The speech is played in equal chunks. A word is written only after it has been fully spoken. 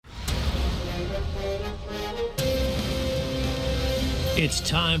It's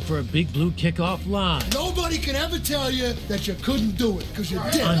time for a Big Blue Kickoff Live. Nobody can ever tell you that you couldn't do it, because you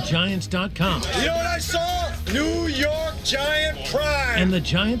did. On Giants.com. You know what I saw? New York Giant pride. And the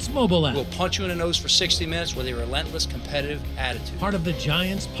Giants mobile app. We'll punch you in the nose for 60 minutes with a relentless competitive attitude. Part of the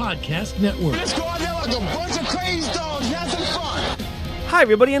Giants Podcast Network. Let's go out there like a bunch of crazy dogs, have some fun. Hi,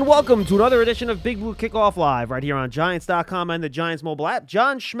 everybody, and welcome to another edition of Big Blue Kickoff Live right here on Giants.com and the Giants mobile app.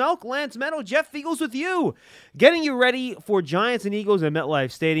 John Schmelk, Lance Meadow, Jeff Eagles with you, getting you ready for Giants and Eagles at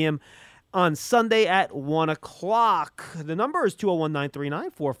MetLife Stadium on Sunday at 1 o'clock. The number is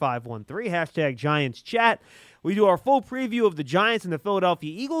 201-939-4513, hashtag Giants Chat. We do our full preview of the Giants and the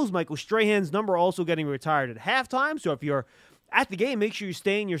Philadelphia Eagles. Michael Strahan's number also getting retired at halftime, so if you're at the game, make sure you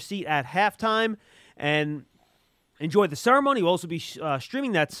stay in your seat at halftime and enjoy the ceremony. We'll also be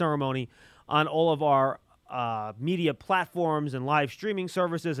streaming that ceremony on all of our media platforms and live streaming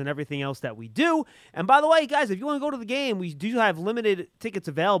services and everything else that we do. And by the way, guys, if you want to go to the game, we do have limited tickets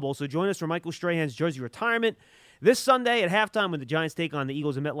available, so join us for Michael Strahan's jersey retirement this Sunday at halftime when the Giants take on the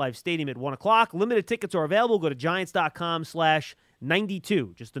Eagles at MetLife Stadium at 1 o'clock. Limited tickets are available. Go to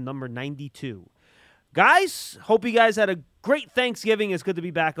Giants.com/92, just the number 92. Guys, hope you guys had a great Thanksgiving. It's good to be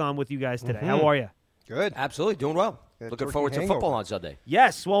back on with you guys today. How are you? Good. Absolutely. Doing well. Looking forward to football on Sunday.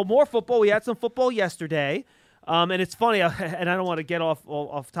 Yes. Well, more football. We had some football yesterday. And it's funny, and I don't want to get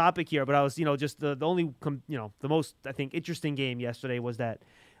off topic here, but I was, just the only, the most, I think, interesting game yesterday was that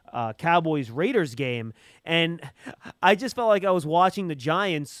Cowboys-Raiders game. And I just felt like I was watching the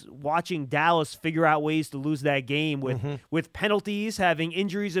Giants, watching Dallas figure out ways to lose that game with penalties, having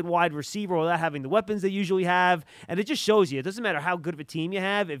injuries at wide receiver, without having the weapons they usually have. And it just shows you, it doesn't matter how good of a team you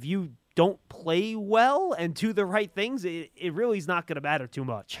have, if you don't play well and do the right things, it really is not going to matter too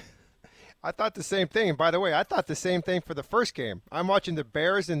much. I thought the same thing. And by the way, I thought the same thing for the first game. I'm watching the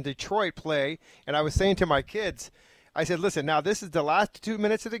Bears in Detroit play, and I was saying to my kids, I said, listen, now this is the last 2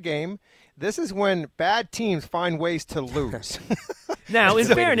 minutes of the game. This is when bad teams find ways to lose. Now, in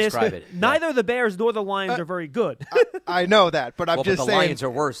fairness, neither the Bears nor the Lions are very good. I know that, but I'm just the saying. The Lions are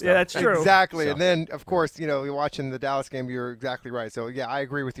worse, though. Yeah, that's true. Exactly. So. And then, of course, you're watching the Dallas game. You're exactly right. So, yeah, I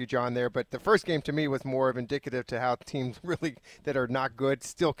agree with you, John, there. But the first game, to me, was more of indicative to how teams really that are not good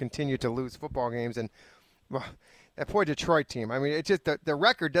still continue to lose football games. And, well, that poor Detroit team. I mean, it's just the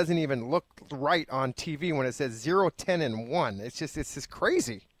record doesn't even look right on TV when it says 0-10-1. It's just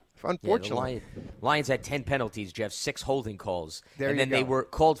crazy. Unfortunately. Yeah, the Lions had 10 penalties, Jeff, 6 holding calls. There and then you go. they were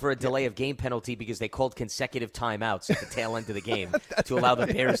called for a delay of game penalty because they called consecutive timeouts at the tail end of the game to allow the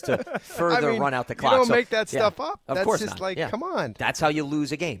Bears to further run out the clock. You don't make that stuff up. Of course just not. come on. That's how you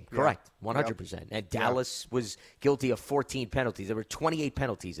lose a game. Correct. 100%. Yep. And Dallas was guilty of 14 penalties. There were 28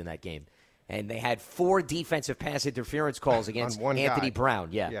 penalties in that game. And they had 4 defensive pass interference calls against Anthony Brown.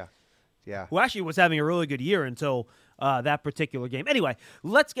 Yeah. Who actually was having a really good year until that particular game. Anyway,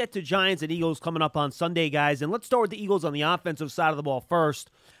 let's get to Giants and Eagles coming up on Sunday, guys. And let's start with the Eagles on the offensive side of the ball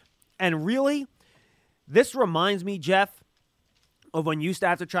first. And really, this reminds me, Jeff, of when you used to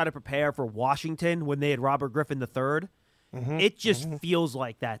have to try to prepare for Washington when they had Robert Griffin III. It just feels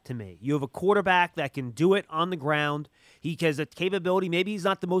like that to me. You have a quarterback that can do it on the ground. He has a capability. Maybe he's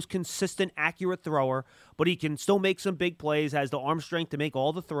not the most consistent, accurate thrower, but he can still make some big plays, has the arm strength to make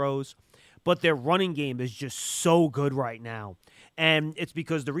all the throws. But their running game is just so good right now. And it's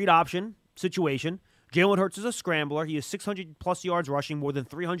because the read option situation, Jalen Hurts is a scrambler. He has 600-plus yards rushing. More than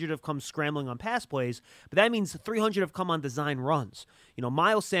 300 have come scrambling on pass plays. But that means 300 have come on design runs.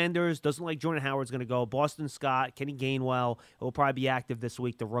 Miles Sanders doesn't like Jordan Howard's going to go. Boston Scott, Kenny Gainwell will probably be active this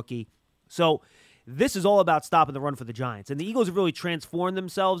week, the rookie. So this is all about stopping the run for the Giants. And the Eagles have really transformed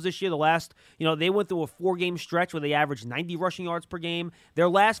themselves this year. The last, they went through a 4-game stretch where they averaged 90 rushing yards per game. Their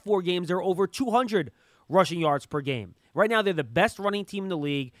last 4 games, they're over 200 rushing yards per game. Right now, they're the best running team in the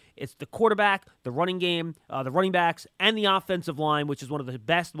league. It's the quarterback, the running game, the running backs, and the offensive line, which is one of the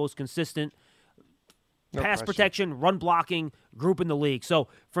best, most consistent pass protection, run blocking group in the league. So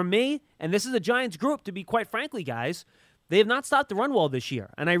for me, and this is a Giants group, to be quite frankly, guys, they have not stopped the run well this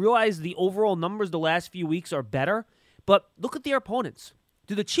year. And I realize the overall numbers the last few weeks are better, but look at their opponents.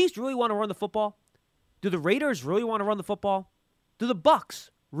 Do the Chiefs really want to run the football? Do the Raiders really want to run the football? Do the Bucs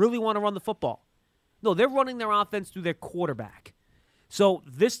really want to run the football? No, they're running their offense through their quarterback. So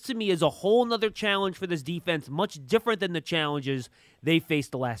this, to me, is a whole nother challenge for this defense, much different than the challenges they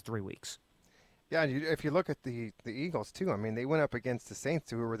faced the last 3 weeks. Yeah, and if you look at the Eagles, too, I mean, they went up against the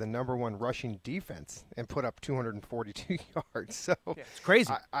Saints, who were the number 1 rushing defense, and put up 242 yards. So it's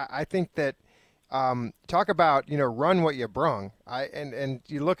crazy. I think that talk about, run what you brung. And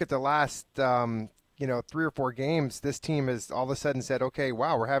you look at the last, 3 or 4 games, this team has all of a sudden said, okay,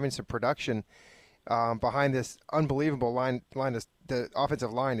 wow, we're having some production. behind this unbelievable line. The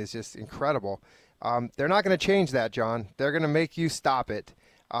offensive line is just incredible. They're not going to change that, John. They're going to make you stop it.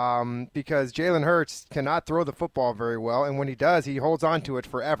 Because Jalen Hurts cannot throw the football very well, and when he does, he holds on to it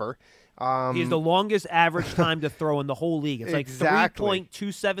forever. He's the longest average time to throw in the whole league. It's exactly. like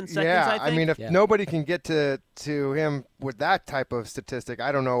 3.27 seconds, yeah, I think. mean, if nobody can get to him with that type of statistic,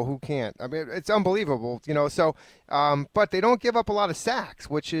 I don't know who can't. I mean, it's unbelievable, So, but they don't give up a lot of sacks,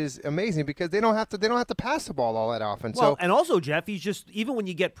 which is amazing because they don't have to pass the ball all that often. Well, and also, Jeff, he's just even when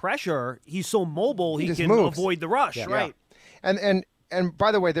you get pressure, he's so mobile he can moves. avoid the rush, right? Yeah. And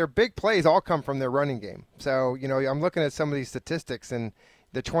by the way, their big plays all come from their running game. So, I'm looking at some of these statistics and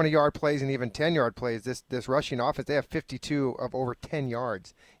the 20-yard plays and even 10-yard plays. This rushing offense, they have 52 of over 10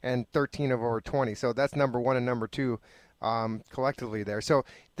 yards and 13 of over 20. So that's number one and number two collectively there. So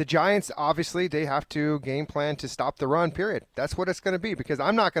the Giants, obviously, they have to game plan to stop the run, period. That's what it's going to be because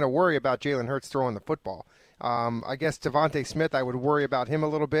I'm not going to worry about Jalen Hurts throwing the football. I guess Devontae Smith, I would worry about him a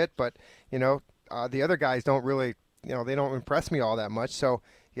little bit, but, the other guys don't really – they don't impress me all that much. So,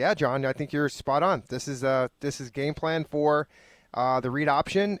 yeah, John, I think you're spot on. This is game plan for the read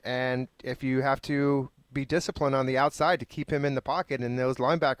option, and if you have to be disciplined on the outside to keep him in the pocket, and those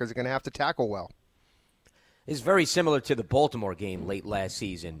linebackers are going to have to tackle well. It's very similar to the Baltimore game late last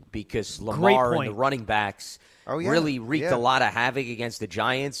season because Lamar and the running backs really wreaked a lot of havoc against the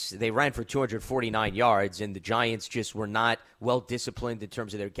Giants. They ran for 249 yards, and the Giants just were not well disciplined in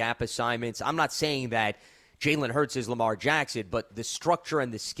terms of their gap assignments. I'm not saying that Jalen Hurts is Lamar Jackson, but the structure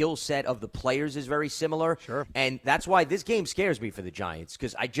and the skill set of the players is very similar. Sure. And that's why this game scares me for the Giants,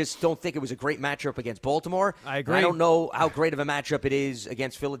 because I just don't think it was a great matchup against Baltimore. I agree. And I don't know how great of a matchup it is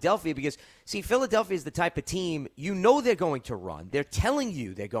against Philadelphia because, see, Philadelphia is the type of team, they're going to run. They're telling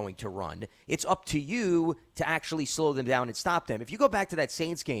you they're going to run. It's up to you to actually slow them down and stop them. If you go back to that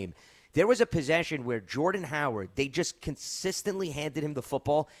Saints game, there was a possession where Jordan Howard, they just consistently handed him the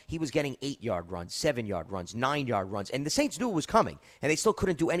football. He was getting 8-yard runs, 7-yard runs, 9-yard runs, and the Saints knew it was coming, and they still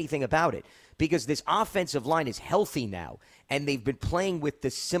couldn't do anything about it because this offensive line is healthy now, and they've been playing with the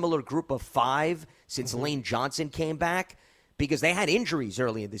similar group of 5 since Lane Johnson came back because they had injuries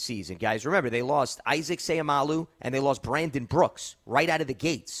early in the season. Guys, remember, they lost Isaac Seumalo, and they lost Brandon Brooks right out of the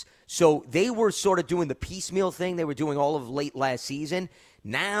gates. So they were sort of doing the piecemeal thing they were doing all of late last season.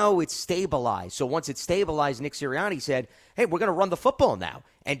 Now it's stabilized. So once it's stabilized, Nick Sirianni said, hey, we're going to run the football now.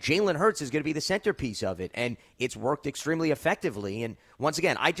 And Jalen Hurts is going to be the centerpiece of it. And it's worked extremely effectively. And once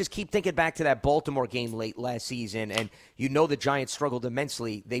again, I just keep thinking back to that Baltimore game late last season. And the Giants struggled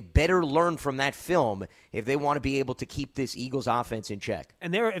immensely. They better learn from that film if they want to be able to keep this Eagles offense in check.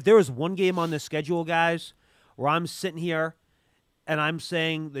 And if there was one game on the schedule, guys, where I'm sitting here and I'm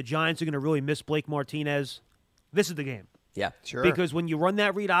saying the Giants are going to really miss Blake Martinez, this is the game. Yeah, sure. Because when you run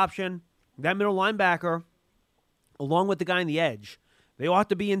that read option, that middle linebacker, along with the guy on the edge, they ought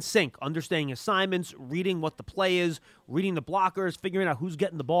to be in sync, understanding assignments, reading what the play is, reading the blockers, figuring out who's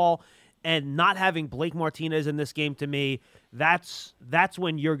getting the ball, and not having Blake Martinez in this game, to me, that's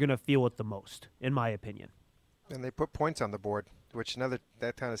when you're going to feel it the most, in my opinion. And they put points on the board, which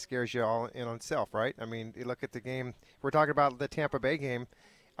that kind of scares you all in on itself, right? I mean, you look at the game. We're talking about the Tampa Bay game.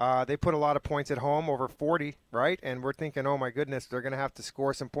 They put a lot of points at home, over 40, right? And we're thinking, oh, my goodness, they're going to have to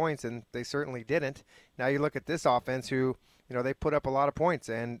score some points, and they certainly didn't. Now you look at this offense who, they put up a lot of points,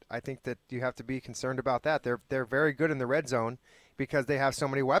 and I think that you have to be concerned about that. They're very good in the red zone because they have so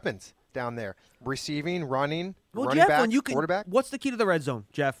many weapons down there. Receiving, running, running back, quarterback. What's the key to the red zone,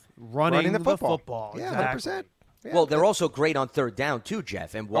 Jeff? Running the football. Yeah, exactly. 100%. Yeah, well, they're also great on third down, too,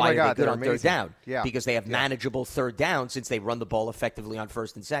 Jeff. And why are they good on amazing. third down? Yeah. Because they have manageable third down since they run the ball effectively on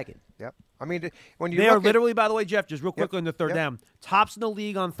first and second. Yep. I mean, when you They are literally, by the way, Jeff, just real quickly on the third Yep. down, tops in the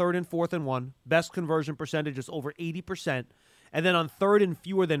league on 3rd and 4th and 1. Best conversion percentage is over 80%. And then on 3rd and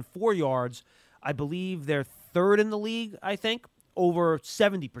fewer than 4 yards, I believe they're 3rd in the league, I think, over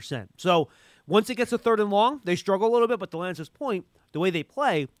 70%. So once it gets to 3rd and long, they struggle a little bit. But to Lance's point, the way they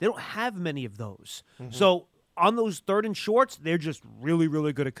play, they don't have many of those. Mm-hmm. So on those 3rd and shorts, they're just really,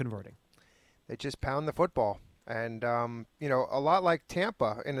 really good at converting. They just pound the football. And, a lot like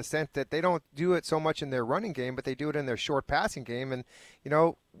Tampa in the sense that they don't do it so much in their running game, but they do it in their short passing game. And,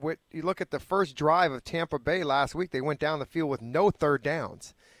 you look at the first drive of Tampa Bay last week, they went down the field with no third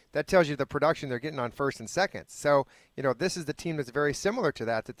downs. That tells you the production they're getting on first and second. So, this is the team that's very similar to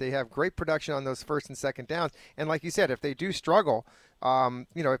that they have great production on those first and second downs. And like you said, if they do struggle,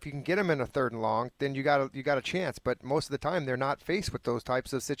 if you can get them in a 3rd and long, then you got a chance. But most of the time, they're not faced with those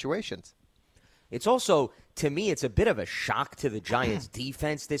types of situations. It's also, to me, it's a bit of a shock to the Giants'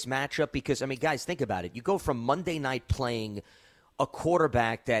 defense, this matchup, because, guys, think about it. You go from Monday night playing a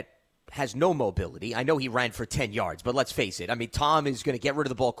quarterback that has no mobility. I know he ran for 10 yards, but let's face it. I mean, Tom is going to get rid of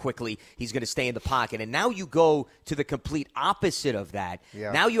the ball quickly. He's going to stay in the pocket. And now you go to the complete opposite of that.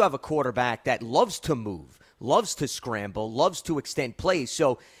 Yeah. Now you have a quarterback that loves to move, loves to scramble, loves to extend plays.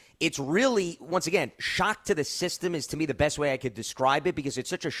 So it's really, once again, shock to the system is to me the best way I could describe it, because it's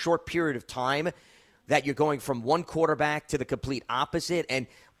such a short period of time that you're going from one quarterback to the complete opposite. And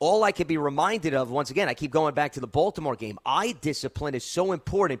all I could be reminded of, once again, I keep going back to the Baltimore game, eye discipline is so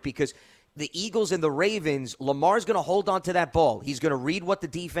important, because the Eagles and the Ravens, Lamar's going to hold on to that ball. He's going to read what the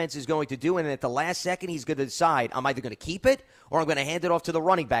defense is going to do, and at the last second, he's going to decide, I'm either going to keep it or I'm going to hand it off to the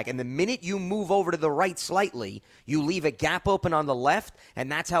running back. And the minute you move over to the right slightly, you leave a gap open on the left,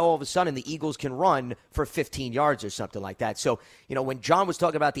 and that's how all of a sudden the Eagles can run for 15 yards or something like that. So, when John was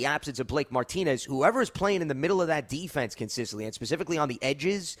talking about the absence of Blake Martinez, whoever is playing in the middle of that defense consistently, and specifically on the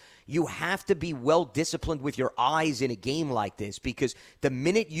edges, you have to be well-disciplined with your eyes in a game like this, because the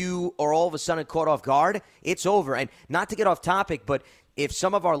minute you are all of a sudden caught off guard, it's over. And not to get off topic, but if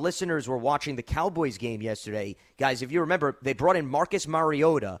some of our listeners were watching the Cowboys game yesterday, guys, if you remember, they brought in Marcus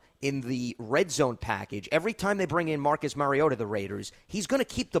Mariota in the red zone package. Every time they bring in Marcus Mariota, the Raiders, he's going to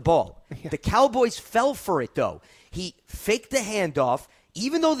keep the ball. Yeah. The Cowboys fell for it, though. He faked the handoff.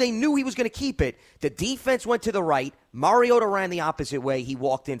 Even though they knew he was going to keep it, the defense went to the right. Mariota ran the opposite way. He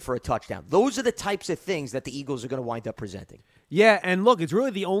walked in for a touchdown. Those are the types of things that the Eagles are going to wind up presenting. Yeah, and look, it's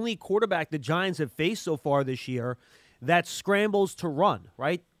really the only quarterback the Giants have faced so far this year that scrambles to run,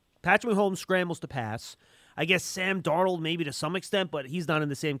 right? Patrick Mahomes scrambles to pass. I guess Sam Darnold maybe to some extent, but he's not in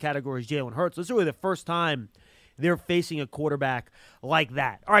the same category as Jalen Hurts. So it's really the first time they're facing a quarterback like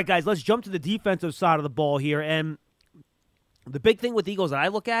that. All right, guys, let's jump to the defensive side of the ball here. And the big thing with the Eagles that I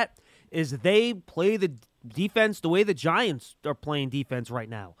look at is they play the defense the way the Giants are playing defense right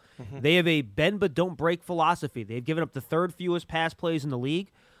now. Mm-hmm. They have a bend but don't break philosophy. They've given up the third fewest pass plays in the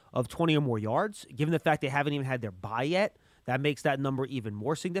league of 20 or more yards. Given the fact they haven't even had their bye yet, that makes that number even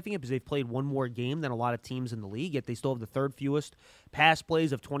more significant, because they've played one more game than a lot of teams in the league, yet they still have the third fewest pass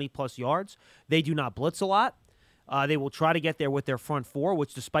plays of 20-plus yards. They do not blitz a lot. They will try to get there with their front four,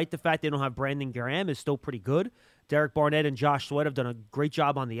 which despite the fact they don't have Brandon Graham is still pretty good. Derek Barnett and Josh Sweat have done a great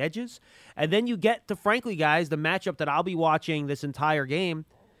job on the edges. And then you get to, frankly, guys, the matchup that I'll be watching this entire game.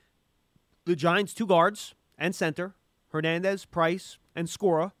 The Giants' two guards and center, Hernandez, Price, and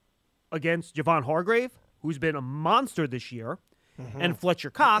Skura, against Javon Hargrave, who's been a monster this year, and Fletcher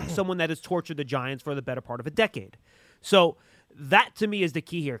Cox, someone that has tortured the Giants for the better part of a decade. So that, to me, is the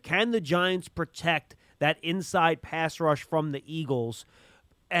key here. Can the Giants protect that inside pass rush from the Eagles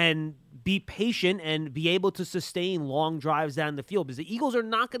and be patient and be able to sustain long drives down the field? Because the Eagles are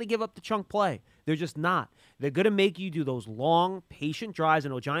not going to give up the chunk play. They're just not. They're going to make you do those long, patient drives. I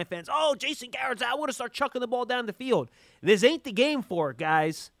know Giant fans, Jason Garrett's out. I want to start chucking the ball down the field. This ain't the game for it,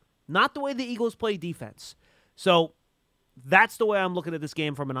 guys. Not the way the Eagles play defense. So that's the way I'm looking at this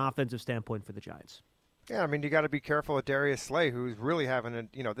game from an offensive standpoint for the Giants. Yeah, I mean, you got to be careful with Darius Slay, who's really having a,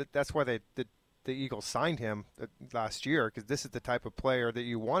 that's why the Eagles signed him last year, because this is the type of player that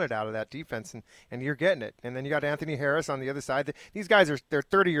you wanted out of that defense, and you're getting it. And then you got Anthony Harris on the other side. These guys they're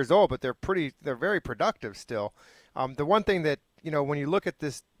 30 years old, but they're very productive still. The one thing that, when you look at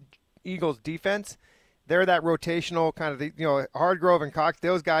this Eagles defense, they're that rotational kind of, Hardgrove and Cox,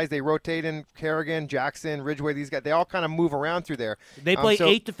 those guys, they rotate in. Kerrigan, Jackson, Ridgeway, these guys, they all kind of move around through there. They play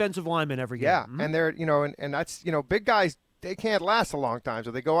 8 defensive linemen every game. Yeah, and they're, and that's, big guys, they can't last a long time.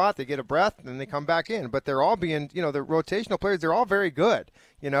 So they go out, they get a breath, and then they come back in. But they're all being, the rotational players, they're all very good,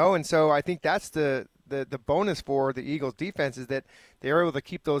 and so I think that's the bonus for the Eagles defense, is that they're able to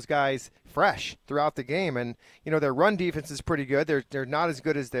keep those guys fresh throughout the game. And, their run defense is pretty good. They're not as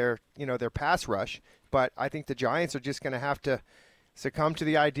good as their pass rush. But I think the Giants are just going to have to succumb to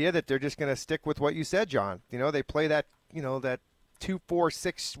the idea that they're just going to stick with what you said, John. They play that, that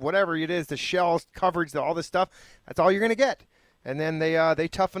 2-4-6, whatever it is, the shells, coverage, all this stuff. That's all you're going to get. And then they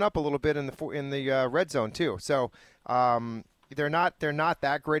toughen up a little bit in the red zone too. So they're not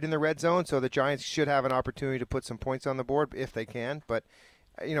that great in the red zone. So the Giants should have an opportunity to put some points on the board if they can. But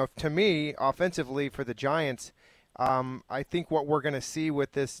to me, offensively for the Giants, I think what we're going to see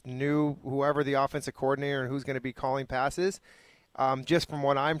with this new, whoever the offensive coordinator and who's going to be calling passes, just from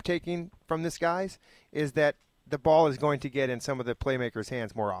what I'm taking from this, guys, is that the ball is going to get in some of the playmakers'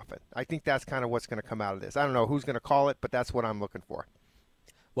 hands more often. I think that's kind of what's going to come out of this. I don't know who's going to call it, but that's what I'm looking for.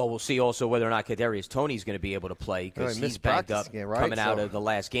 Well, we'll see also whether or not Kadarius Toney is going to be able to play, because he's banged up coming out of the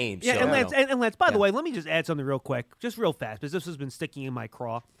last game. Yeah, so, and Lance, by the way, let me just add something real quick, just real fast, because this has been sticking in my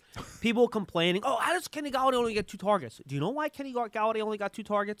craw. People complaining, how does Kenny Golladay only get 2 targets? Do you know why Kenny Golladay only got 2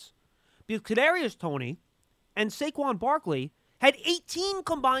 targets? Because Kadarius Toney and Saquon Barkley had 18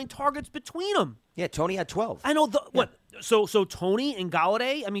 combined targets between them. Yeah, Tony had 12. I know. What? So Tony and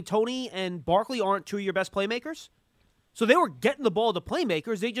Galladay, Tony and Barkley aren't two of your best playmakers? So they were getting the ball to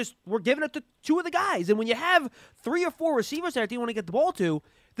playmakers. They just were giving it to two of the guys. And when you have 3 or 4 receivers that you want to get the ball to,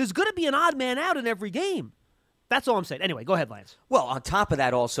 there's going to be an odd man out in every game. That's all I'm saying. Anyway, go ahead, Lance. Well, on top of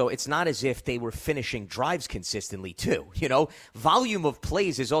that also, it's not as if they were finishing drives consistently, too. Volume of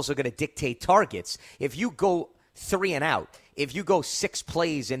plays is also going to dictate targets. If you go 3 and out, if you go 6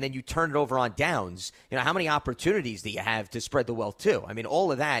 plays and then you turn it over on downs, how many opportunities do you have to spread the wealth, too?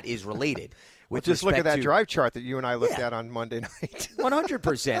 All of that is related. Just look at that drive chart that you and I looked at on Monday night.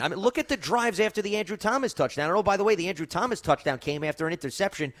 100%. Look at the drives after the Andrew Thomas touchdown. And, by the way, the Andrew Thomas touchdown came after an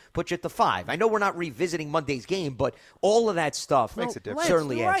interception, put you at the 5. I know we're not revisiting Monday's game, but all of that stuff makes a difference.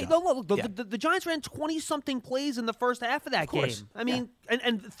 Certainly adds up. Look, the Giants ran 20-something plays in the first half of that game.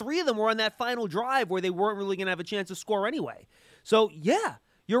 And 3 of them were on that final drive where they weren't really going to have a chance to score anyway. So, yeah,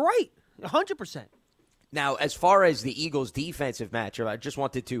 you're right, 100%. Now, as far as the Eagles' defensive matchup, I just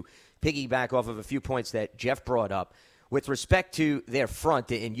wanted to piggyback off of a few points that Jeff brought up with respect to their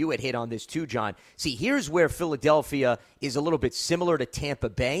front, and you had hit on this too, John. See, here's where Philadelphia is a little bit similar to Tampa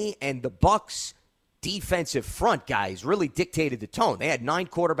Bay, and the Bucs' defensive front guys really dictated the tone. They had 9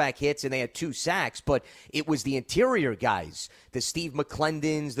 quarterback hits and they had 2 sacks, but it was the interior guys, the Steve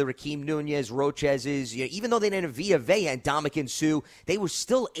McClendons, the Raheem Nunez, Rochez's, even though they didn't have Villa Vea and Ndamukong Suh, they were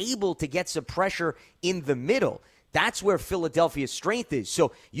still able to get some pressure in the middle. That's where Philadelphia's strength is.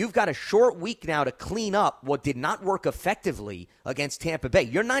 So you've got a short week now to clean up what did not work effectively against Tampa Bay.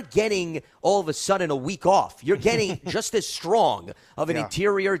 You're not getting all of a sudden a week off. You're getting just as strong of an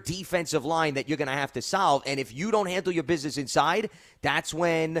interior defensive line that you're going to have to solve. And if you don't handle your business inside, that's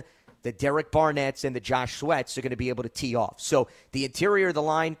when the Derek Barnetts and the Josh Sweats are going to be able to tee off. So the interior of the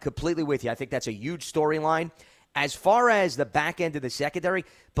line, completely with you. I think that's a huge storyline. As far as the back end of the secondary,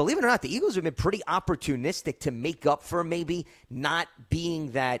 believe it or not, the Eagles have been pretty opportunistic to make up for maybe not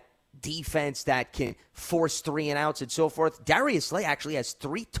being that defense that can force 3 and outs and so forth. Darius Slay actually has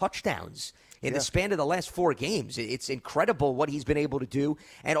 3 touchdowns in the span of the last 4 games. It's incredible what he's been able to do.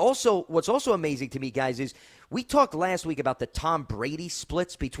 And also, what's also amazing to me, guys, is we talked last week about the Tom Brady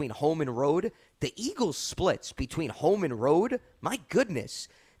splits between home and road. The Eagles splits between home and road, my goodness,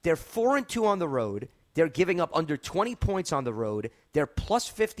 they're 4-2 on the road. They're giving up under 20 points on the road. They're plus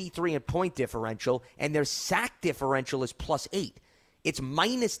 53 in point differential, and their sack differential is plus 8. It's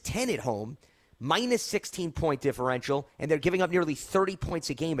minus 10 at home, minus 16 point differential, and they're giving up nearly 30 points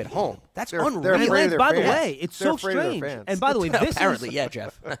a game at home. That's unreal. By the way, it's so strange. And by the way, this apparently,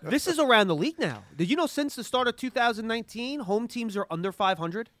 Jeff. This is around the league now. Did you know since the start of 2019, home teams are under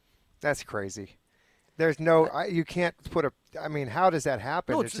 500? That's crazy. There's you can't put how does that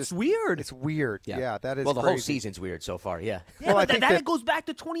happen? No, it's just weird. It's weird. Yeah, that is Well, the crazy. whole season's weird so far, well, I think that goes back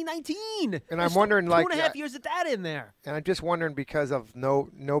to 2019. And I'm wondering, 2.5 years at that in there. And I'm just wondering because of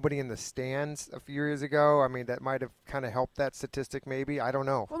nobody in the stands a few years ago, that might have kind of helped that statistic maybe. I don't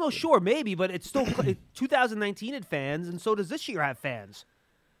know. Well, no, sure, maybe, but it's still 2019 had fans, and so does this year have fans.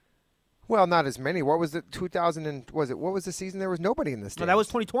 Well, not as many. What was it? 2000 and what was the season? There was nobody in the stands. No, that was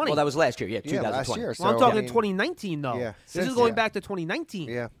 2020. Well, that was last year. Yeah, 2020. Last year. Well, I'm talking 2019 though. Yeah, this is going back to 2019.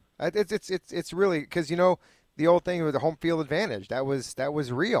 Yeah, it's really because the old thing with the home field advantage that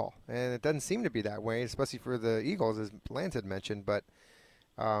was real, and it doesn't seem to be that way, especially for the Eagles, as Lance had mentioned. But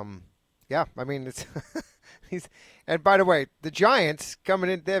it's and by the way, the Giants coming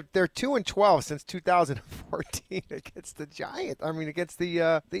in, they're 2-12 since 2014 against the Giants. Against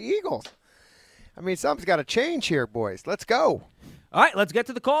the Eagles. Something's got to change here, boys. Let's go. All right, let's get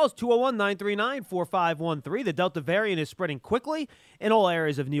to the calls. 201-939-4513. The Delta variant is spreading quickly in all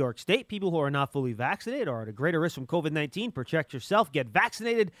areas of New York State. People who are not fully vaccinated are at a greater risk from COVID-19. Protect yourself. Get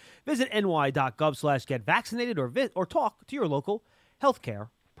vaccinated. Visit ny.gov/getvaccinated or talk to your local healthcare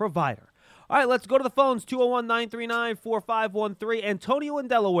provider. All right, let's go to the phones. 201-939-4513. Antonio in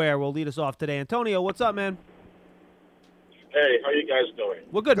Delaware will lead us off today. Antonio, what's up, man? Hey, how you guys doing?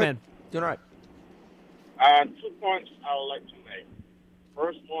 We're good, man. Doing all right. 2 points I would like to make.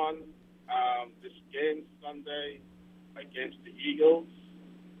 First one, this game Sunday against the Eagles,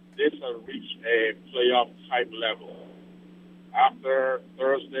 this has reached a playoff-type level. After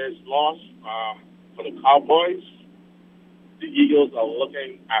Thursday's loss for the Cowboys, the Eagles are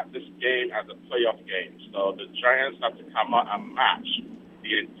looking at this game as a playoff game. So the Giants have to come out and match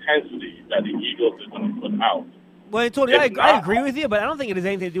the intensity that the Eagles are going to put out. Well, Antonio, I agree with you, but I don't think it has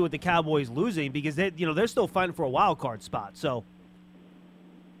anything to do with the Cowboys losing because they're still fighting for a wild card spot. So,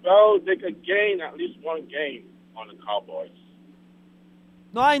 well, they could gain at least one game on the Cowboys.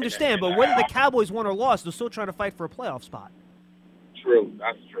 No, I understand, but whether the Cowboys won or lost, they're still trying to fight for a playoff spot. true.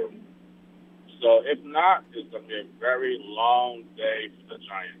 That's true. So if not, it's going to be a very long day for the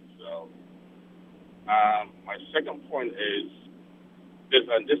Giants. So my second point is this,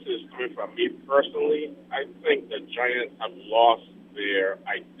 and this is coming from me personally. I think the Giants have lost their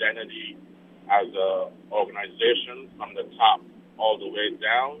identity as an organization from the top all the way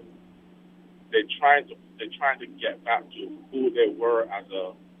down. They're trying to get back to who they were as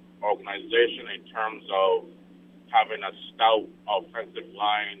an organization in terms of having a stout offensive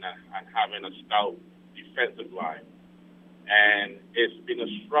line and having a stout defensive line. And it's been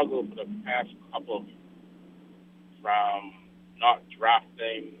a struggle for the past couple from not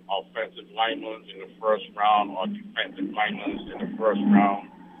drafting offensive linemen in the first round or defensive linemen in the first round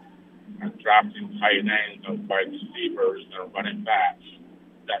and drafting tight ends and wide receivers and running backs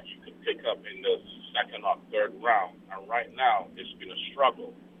that you could pick up in the second or third round. And right now, it's been a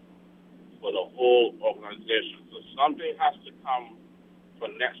struggle for the whole organization. So something has to come for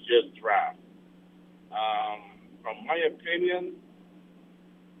next year's draft. From my opinion,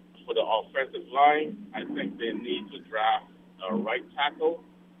 for the offensive line, I think they need to draft a right tackle,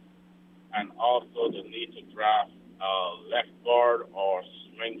 and also they need to draft a left guard or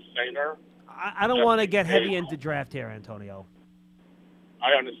swing center. I don't want to get heavy into draft here, Antonio.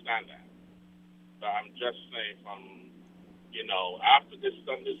 I understand that. But I'm just saying after this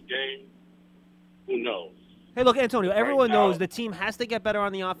Sunday's game, who knows? Hey, look, Antonio, everyone knows the team has to get better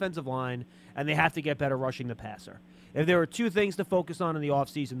on the offensive line, and they have to get better rushing the passer. If there are two things to focus on in the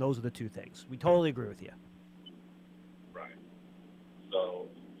offseason, those are the two things. We totally agree with you. Right. So,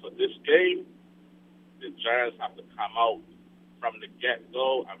 for this game, the Giants have to come out from the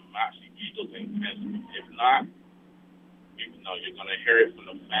get-go and match the Eagles' intensity. If not, you're going to hear it from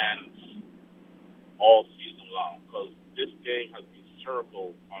the fans all season long, because this game has been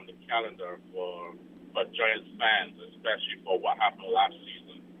circled on the calendar for Giants fans, especially for what happened last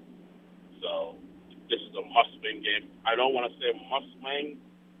season. So this is a must-win game. I don't want to say must-win,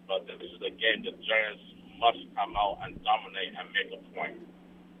 but this is a game the Giants must come out and dominate and make a point.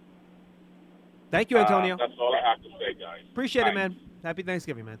 Thank you, Antonio. That's all I have to say, guys. Appreciate it, man. Happy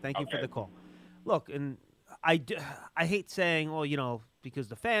Thanksgiving, man. Thank you for the call. Look, and I hate saying, well, because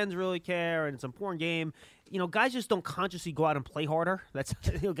the fans really care and it's an important game. Guys just don't consciously go out and play harder. That's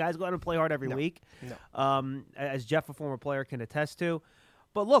guys go out and play hard every week. No. As Jeff, a former player, can attest to.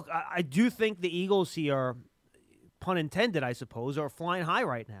 But look, I do think the Eagles here, pun intended, I suppose, are flying high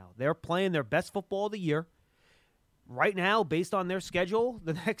right now. They're playing their best football of the year. Right now, based on their schedule,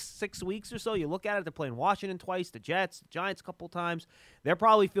 the next 6 weeks or so, you look at it, they're playing Washington twice, the Jets, the Giants a couple times. They're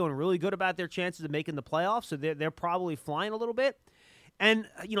probably feeling really good about their chances of making the playoffs, so they're probably flying a little bit. And,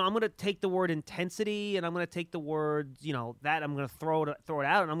 I'm going to take the word intensity, and I'm going to take the word, that I'm going to throw it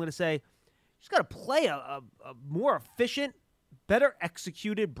out, and I'm going to say, you just got to play a more efficient, better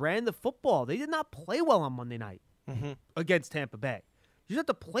executed brand of football. They did not play well on Monday night against Tampa Bay. You just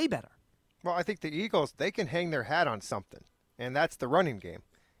have to play better. Well, I think the Eagles, they can hang their hat on something, and that's the running game.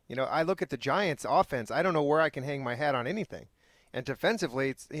 I look at the Giants' offense. I don't know where I can hang my hat on anything. And defensively,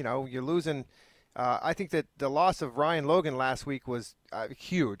 it's, you're losing. I think that the loss of Ryan Logan last week was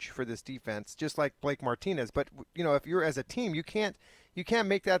huge for this defense, just like Blake Martinez. But, if you're as a team, you can't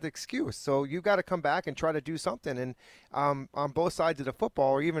make that excuse. So you've got to come back and try to do something. And on both sides of the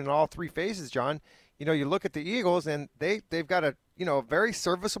football, or even in all three phases, John, you look at the Eagles, and they've got a very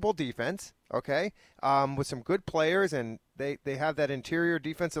serviceable defense, okay, with some good players, and they have that interior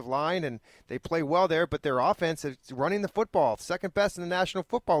defensive line, and they play well there. But their offense is running the football, second best in the National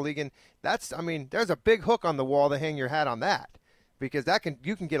Football League, and there's a big hook on the wall to hang your hat on that, because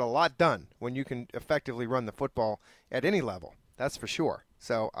you can get a lot done when you can effectively run the football at any level. That's for sure.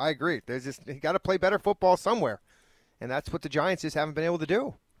 So I agree. You got to play better football somewhere, and that's what the Giants just haven't been able to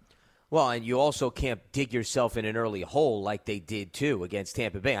do. Well, and you also can't dig yourself in an early hole like they did, too, against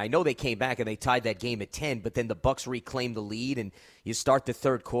Tampa Bay. I know they came back and they tied that game at 10, but then the Bucs reclaimed the lead, and you start the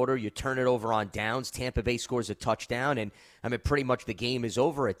third quarter, you turn it over on downs, Tampa Bay scores a touchdown, and, pretty much the game is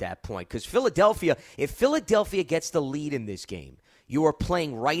over at that point. Because if Philadelphia gets the lead in this game, you are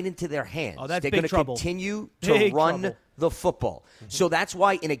playing right into their hands. Oh, that's They're big going to trouble. continue to run trouble. the football. So that's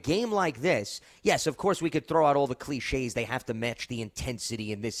why in a game like this, yes, of course we could throw out all the cliches. They have to match the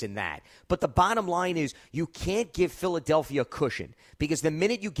intensity and this and that. But the bottom line is you can't give Philadelphia cushion, because the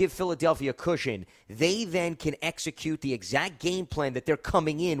minute you give Philadelphia cushion, they then can execute the exact game plan that they're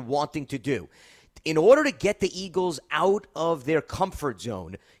coming in wanting to do. In order to get the Eagles out of their comfort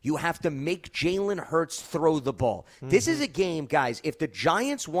zone, you have to make Jalen Hurts throw the ball. This is a game, guys, if the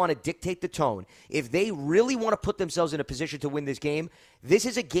Giants want to dictate the tone, if they really want to put themselves in a position to win this game, this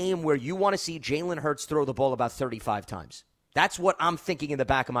is a game where you want to see Jalen Hurts throw the ball about 35 times. That's what I'm thinking in the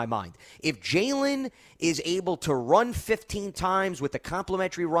back of my mind. If Jalen is able to run 15 times with the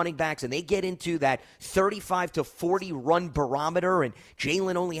complementary running backs and they get into that 35 to 40 run barometer and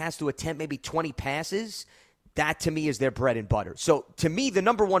Jalen only has to attempt maybe 20 passes, that to me is their bread and butter. So to me, the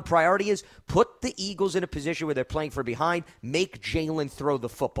number one priority is put the Eagles in a position where they're playing from behind, make Jalen throw the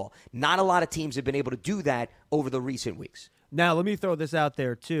football. Not a lot of teams have been able to do that over the recent weeks. Now, let me throw this out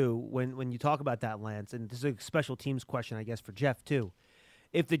there, too, when you talk about that, Lance, and this is a special teams question, I guess, for Jeff, too.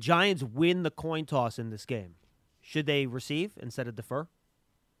 If the Giants win the coin toss in this game, should they receive instead of defer?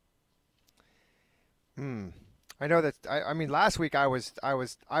 I know that. I mean, last week I would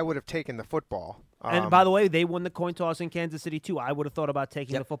have taken the football. And by the way, they won the coin toss in Kansas City, too. I would have thought about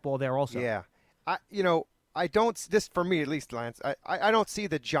taking the football there also. Yeah. I don't, this for me at least, Lance, I don't see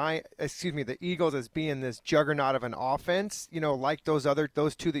the Eagles as being this juggernaut of an offense, like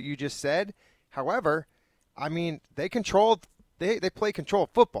those two that you just said. However, I mean, they play control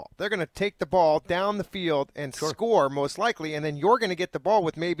football. They're going to take the ball down the field and score most likely, and then you're going to get the ball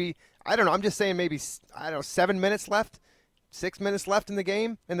with maybe, I don't know, I'm just saying maybe, 7 minutes left, 6 minutes left in the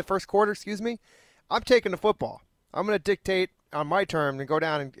game, in the first quarter, I'm taking the football. I'm going to dictate on my term and go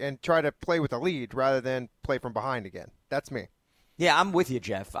down and try to play with a lead rather than play from behind again. That's me. Yeah, I'm with you,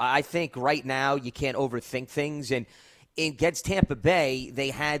 Jeff. I think right now you can't overthink things. And against Tampa Bay, they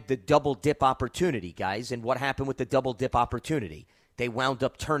had the double dip opportunity, guys. And what happened with the double dip opportunity? They wound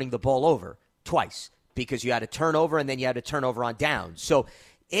up turning the ball over twice because you had a turnover and then you had a turnover on downs. So,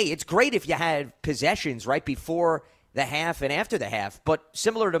 hey, it's great if you had possessions right before the half and after the half. But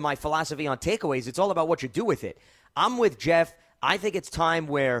similar to my philosophy on takeaways, it's all about what you do with it. I'm with Jeff. I think it's time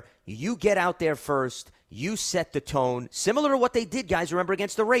where you get out there first, you set the tone, similar to what they did, guys, remember,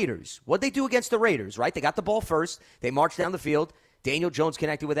 against the Raiders. What'd they do against the Raiders, right? They got the ball first. They marched down the field. Daniel Jones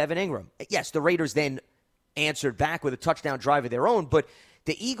connected with Evan Ingram. Yes, the Raiders then answered back with a touchdown drive of their own, but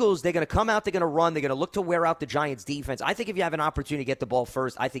the Eagles, they're going to come out, they're going to run, they're going to look to wear out the Giants' defense. I think if you have an opportunity to get the ball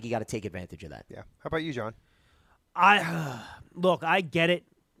first, I think you got to take advantage of that. Yeah. How about you, John? Look, I get it.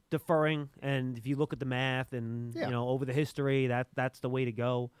 Deferring, and if you look at the math and over the history, that's the way to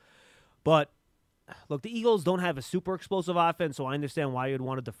go. But look, the Eagles don't have a super explosive offense, so I understand why you'd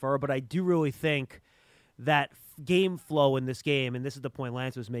want to defer. But I do really think that game flow in this game, and this is the point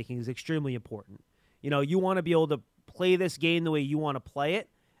Lance was making, is extremely important. You want to be able to play this game the way you want to play it,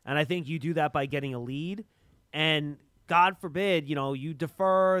 and I think you do that by getting a lead. And God forbid, you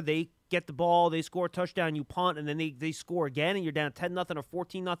defer, they get the ball, they score a touchdown, you punt, and then they score again, and you're down 10-0 or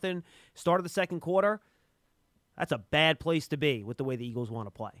 14-0, start of the second quarter. That's a bad place to be with the way the Eagles want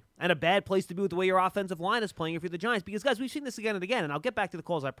to play. And a bad place to be with the way your offensive line is playing if you're the Giants. Because, guys, we've seen this again and again, and I'll get back to the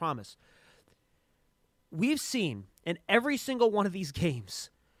calls, I promise. We've seen in every single one of these games,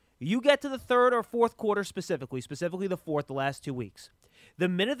 you get to the third or fourth quarter specifically the fourth, the last 2 weeks. The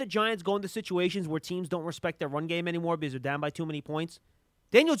minute the Giants go into situations where teams don't respect their run game anymore because they're down by too many points,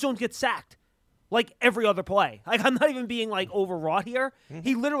 Daniel Jones gets sacked like every other play. Like, I'm not even being overwrought here. Mm-hmm.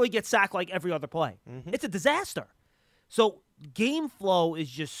 He literally gets sacked like every other play. Mm-hmm. It's a disaster. So game flow is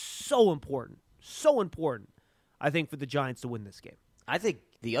just so important, I think, for the Giants to win this game. I think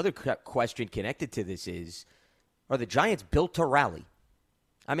the other question connected to this is, are the Giants built to rally?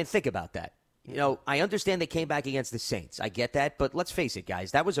 I mean, think about that. I understand they came back against the Saints. I get that. But let's face it,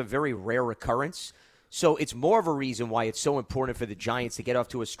 guys, that was a very rare occurrence. So it's more of a reason why it's so important for the Giants to get off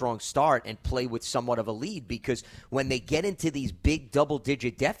to a strong start and play with somewhat of a lead, because when they get into these big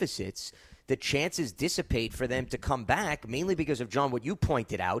double-digit deficits, the chances dissipate for them to come back, mainly because of, John, what you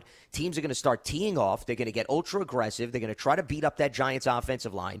pointed out. Teams are going to start teeing off. They're going to get ultra-aggressive. They're going to try to beat up that Giants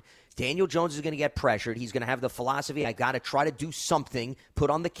offensive line. Daniel Jones is going to get pressured. He's going to have the philosophy, I got to try to do something, put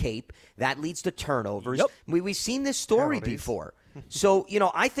on the cape. That leads to turnovers. Yep. We've seen this story before. So,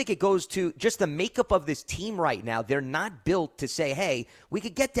 I think it goes to just the makeup of this team right now. They're not built to say, hey, we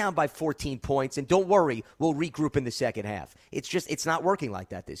could get down by 14 points, and don't worry, we'll regroup in the second half. It's not working like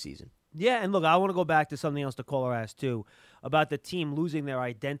that this season. Yeah, and look, I want to go back to something else the caller asked, too, about the team losing their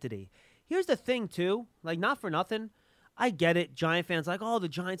identity. Here's the thing, too. Not for nothing. I get it. Giant fans the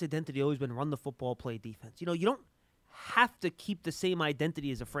Giants' identity always been run the football, play defense. You don't have to keep the same identity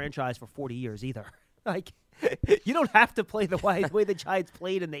as a franchise for 40 years either. You don't have to play the way the Giants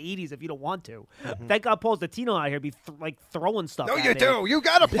played in the 80s if you don't want to. Mm-hmm. Thank God Paul Statino out here be throwing stuff No, at you do. You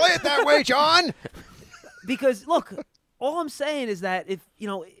got to play it that way, John. Because, look, all I'm saying is that if you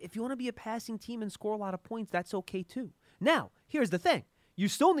want to be a passing team and score a lot of points, that's okay too. Now, here's the thing. You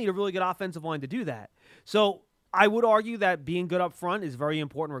still need a really good offensive line to do that. So I would argue that being good up front is very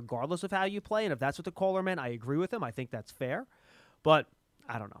important regardless of how you play. And if that's what the caller meant, I agree with him. I think that's fair. But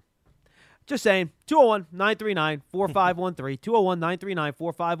I don't know. Just saying. 201-939-4513.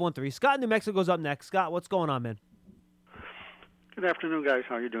 201-939-4513. Scott in New Mexico's up next. Scott, what's going on, man? Good afternoon, guys.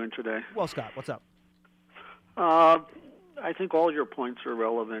 How are you doing today? Well, Scott, what's up? I think all your points are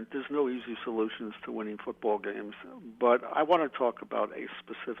relevant. There's no easy solutions to winning football games, but I want to talk about a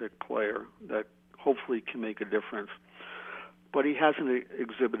specific player that hopefully can make a difference. But he hasn't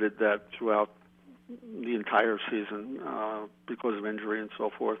exhibited that throughout the entire season because of injury and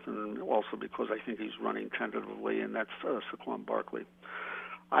so forth, and also because I think he's running tentatively, and that's Saquon Barkley.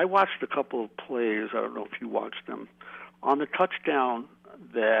 I watched a couple of plays. I don't know if you watched them. On the touchdown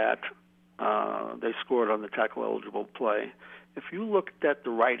that they scored on the tackle-eligible play, if you looked at the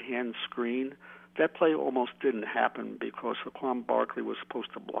right-hand screen, that play almost didn't happen because Saquon Barkley was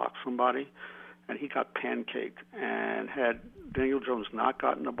supposed to block somebody, and he got pancaked. And had Daniel Jones not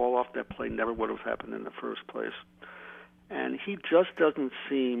gotten the ball off, that play never would have happened in the first place. And he just doesn't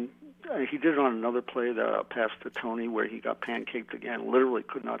seem – he did it on another play, the pass to Tony, where he got pancaked again, literally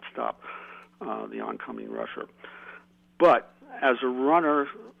could not stop the oncoming rusher. But as a runner,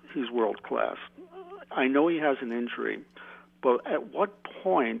 he's world class. I know he has an injury, but at what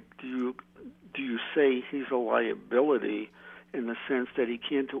point do you say he's a liability in the sense that he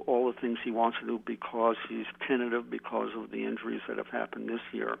can't do all the things he wants to do because he's tentative because of the injuries that have happened this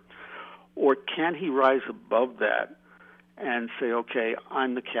year? Or can he rise above that and say, okay,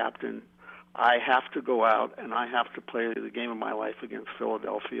 I'm the captain, I have to go out and I have to play the game of my life against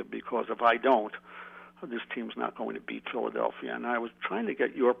Philadelphia, because if I don't, this team's not going to beat Philadelphia. And I was trying to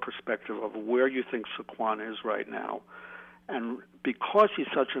get your perspective of where you think Saquon is right now. And because he's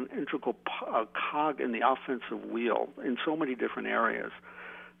such an integral cog in the offensive wheel in so many different areas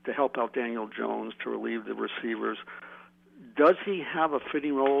to help out Daniel Jones, to relieve the receivers, does he have a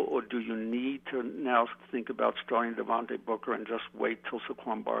fitting role, or do you need to now think about starting Devontae Booker and just wait till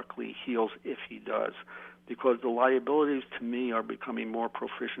Saquon Barkley heals if he does? Because the liabilities, to me, are becoming more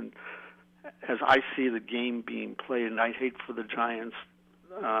proficient as I see the game being played, and I hate for the Giants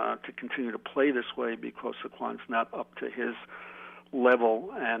to continue to play this way because Saquon's not up to his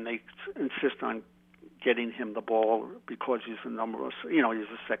level, and they insist on getting him the ball because he's he's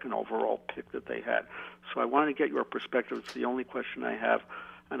the second overall pick that they had. So I want to get your perspective. It's the only question I have,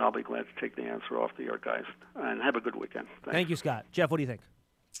 and I'll be glad to take the answer off the air, guys. And have a good weekend. Thank you, Scott. Jeff, what do you think?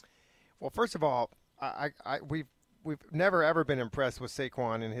 Well, first of all, we've never ever been impressed with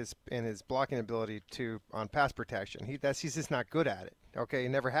Saquon and his blocking ability on pass protection. He's just not good at it. Okay, he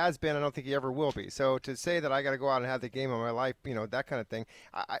never has been. I don't think he ever will be. So to say that I got to go out and have the game of my life, that kind of thing.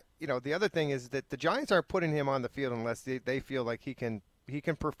 The other thing is that the Giants aren't putting him on the field unless they feel like he can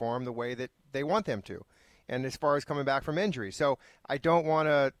perform the way that they want them to. And as far as coming back from injury. So I don't want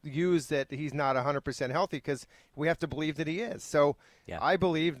to use that he's not 100% healthy, because we have to believe that he is. So yeah. I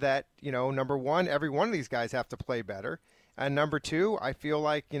believe that, number one, every one of these guys have to play better. And number two, I feel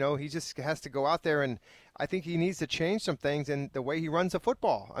like, he just has to go out there, and I think he needs to change some things in the way he runs the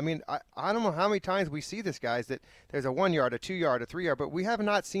football. I mean, I don't know how many times we see this, guys, that there's a 1 yard, a 2 yard, a 3 yard, but we have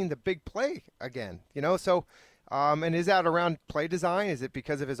not seen the big play again, so and is that around play design? Is it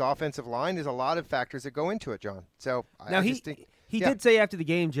because of his offensive line? There's a lot of factors that go into it, John. So now he did say after the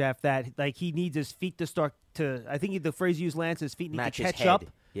game, Jeff, that he needs his feet to start to. I think the phrase you used, Lance, his feet need to catch up.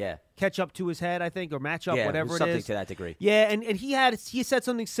 Yeah, catch up to his head, I think, or match up, whatever it is. Something to that degree. Yeah, and he said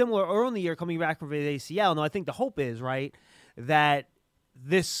something similar early in the year coming back from the ACL. Now I think the hope is that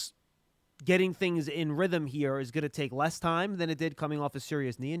this getting things in rhythm here is going to take less time than it did coming off a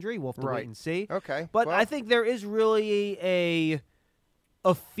serious knee injury. We'll have to wait and see. Okay. But I think there is really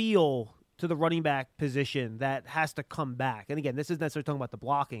a feel to the running back position that has to come back. And again, this isn't necessarily talking about the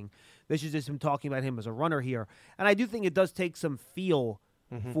blocking. This is just him talking about him as a runner here. And I do think it does take some feel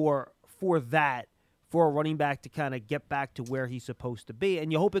for that, for a running back to kind of get back to where he's supposed to be.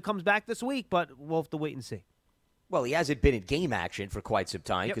 And you hope it comes back this week, but we'll have to wait and see. Well, he hasn't been in game action for quite some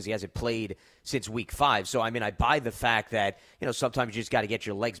time because he hasn't played since week 5. So, I buy the fact that, sometimes you just got to get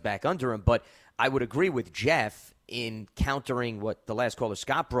your legs back under him. But I would agree with Jeff in countering what the last caller,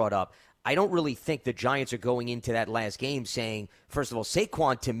 Scott, brought up. I don't really think the Giants are going into that last game saying, first of all,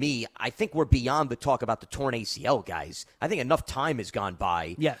 Saquon, to me, I think we're beyond the talk about the torn ACL, guys. I think enough time has gone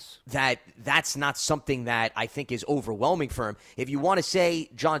by. Yes. That's not something that I think is overwhelming for him. If you want to say,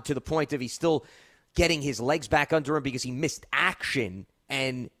 John, to the point of he's still getting his legs back under him because he missed action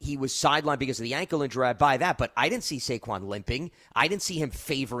and he was sidelined because of the ankle injury, I buy that. But I didn't see Saquon limping. I didn't see him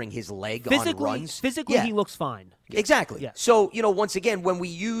favoring his leg on runs. Physically, he looks fine. Exactly. Yeah. So, once again, when we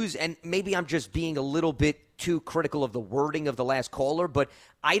use, and maybe I'm just being a little bit too critical of the wording of the last caller, but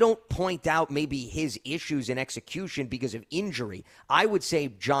I don't point out maybe his issues in execution because of injury. I would say,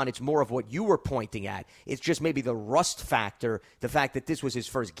 John, it's more of what you were pointing at. It's just maybe the rust factor, the fact that this was his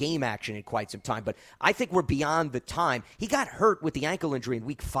first game action in quite some time. But I think we're beyond the time. He got hurt with the ankle injury in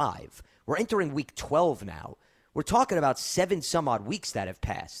week 5. We're entering week 12 now. We're talking about 7 some odd weeks that have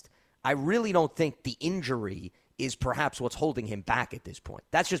passed. I really don't think the injury is perhaps what's holding him back at this point.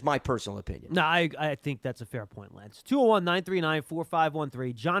 That's just my personal opinion. No, I think that's a fair point, Lance.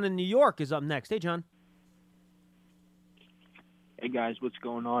 201-939-4513. John in New York is up next. Hey, John. Hey, guys, what's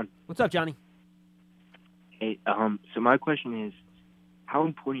going on? What's up, Johnny? Hey, so my question is, how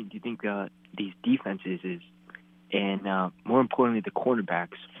important do you think these defenses is, and more importantly, the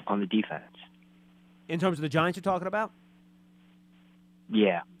cornerbacks on the defense? In terms of the Giants you're talking about?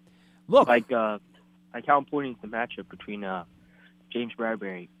 Yeah. Look. Like how important is the matchup between James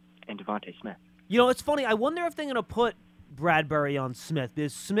Bradbury and Devontae Smith? You know, it's funny. I wonder if they're going to put Bradbury on Smith.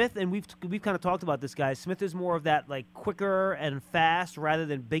 Because Smith, and we've kind of talked about this guy, Smith is more of that like quicker and fast rather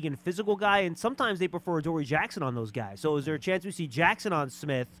than big and physical guy, and sometimes they prefer Adoree Jackson on those guys. So is there a chance we see Jackson on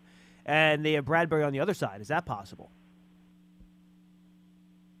Smith and they have Bradbury on the other side? Is that possible?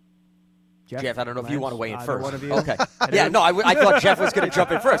 Jeff, I don't know if you want to weigh in first. One of you. Okay. Yeah, no, I thought Jeff was going to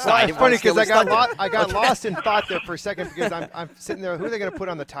jump in first. Well, it's funny because I got lost in thought there for a second because I'm sitting there. Who are they going to put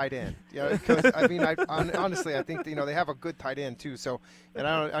on the tight end? You know, because honestly, I think they have a good tight end too. So, and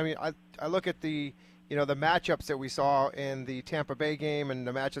I look at the the matchups that we saw in the Tampa Bay game and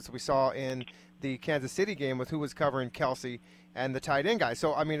the matchups that we saw in the Kansas City game with who was covering Kelsey and the tight end guy.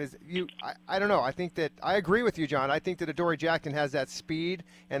 So, I mean, I don't know. I think that I agree with you, John. I think that Adoree Jackson has that speed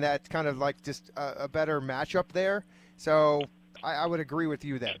and that kind of like just a better matchup there. So I would agree with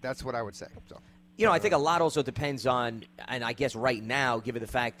you there. That's what I would say. So. I think a lot also depends on, and I guess right now, given the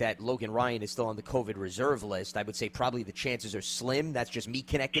fact that Logan Ryan is still on the COVID reserve list, I would say probably the chances are slim. That's just me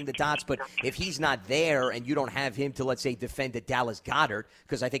connecting the dots. But if he's not there and you don't have him to, let's say, defend a Dallas Goedert,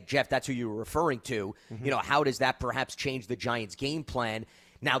 because I think, Jeff, that's who you were referring to, how does that perhaps change the Giants' game plan?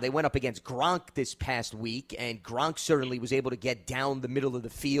 Now, they went up against Gronk this past week, and Gronk certainly was able to get down the middle of the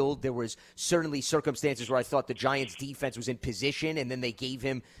field. There was certainly circumstances where I thought the Giants' defense was in position, and then they gave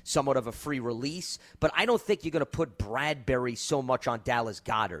him somewhat of a free release. But I don't think you're going to put Bradbury so much on Dallas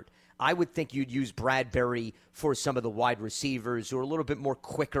Goedert. I would think you'd use Bradbury for some of the wide receivers who are a little bit more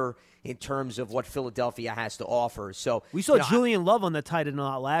quicker in terms of what Philadelphia has to offer. So we saw Julian Love on the tight end a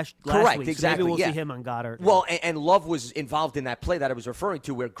lot last correct, week. Exactly. So maybe we'll see him on Goddard. Well, and Love was involved in that play that I was referring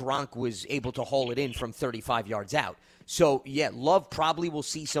to where Gronk was able to haul it in from 35 yards out. So, yeah, Love probably will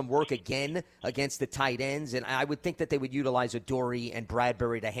see some work again against the tight ends, and I would think that they would utilize Adoree and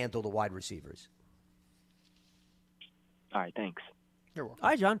Bradbury to handle the wide receivers. All right, thanks. You're welcome. All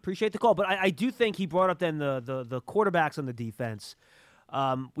right, John, appreciate the call. But I do think he brought up then the quarterbacks on the defense.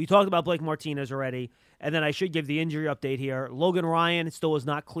 We talked about Blake Martinez already, and then I should give the injury update here. Logan Ryan still is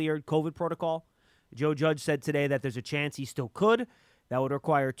not cleared COVID protocol. Joe Judge said today that there's a chance he still could. That would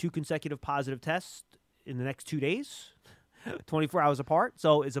require 2 consecutive positive tests in the next 2 days, 24 hours apart.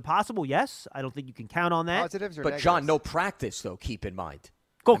 So is it possible? Yes. I don't think you can count on that. Positives or But, negatives? John, no practice, though, keep in mind.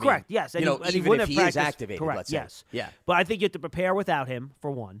 Correct, yes. And even he wouldn't if have he is practiced. activated, correct, let's say. yes. Yeah. But I think you have to prepare without him, for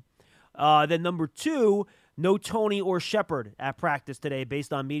one. Then number 2, no Tony or Shepard at practice today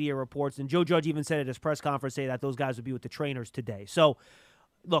based on media reports. And Joe Judge even said at his press conference today that those guys would be with the trainers today. So,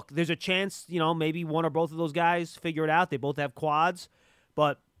 look, there's a chance, maybe one or both of those guys figure it out. They both have quads.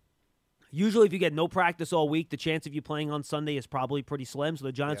 But usually if you get no practice all week, the chance of you playing on Sunday is probably pretty slim. So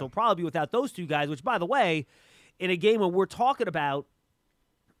the Giants will probably be without those 2 guys, which, by the way, in a game where we're talking about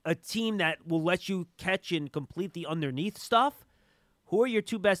a team that will let you catch and complete the underneath stuff, who are your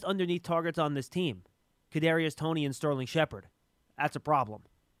 2 best underneath targets on this team? Kadarius Toney and Sterling Shepard. That's a problem.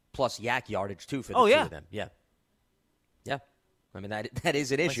 Plus yak yardage, too, for the 2 of them. Yeah. Yeah. I mean, that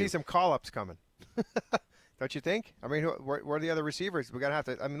is an issue. I see some call-ups coming. Don't you think? I mean, where are the other receivers? We're going to have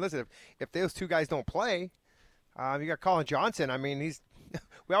to – I mean, listen, if those 2 guys don't play, you got Colin Johnson. I mean,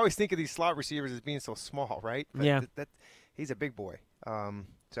 we always think of these slot receivers as being so small, right? But yeah. He's a big boy.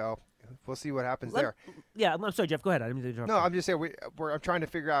 So we'll see what happens there. Yeah, I'm sorry, Jeff. Go ahead. I didn't mean to interrupt. No, I'm just saying I'm trying to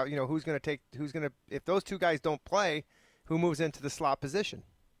figure out, who's going to if those 2 guys don't play, who moves into the slot position?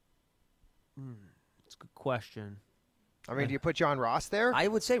 That's a good question. I mean, do you put John Ross there? I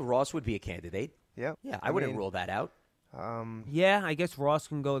would say Ross would be a candidate. Yeah. Yeah, I wouldn't rule that out. Yeah, I guess Ross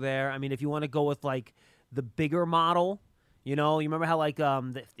can go there. I mean, if you want to go with, like, the bigger model, you remember how, like,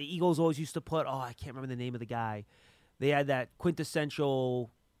 the Eagles always used to put, I can't remember the name of the guy. They had that quintessential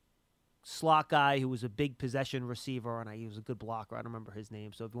slot guy who was a big possession receiver, and he was a good blocker. I don't remember his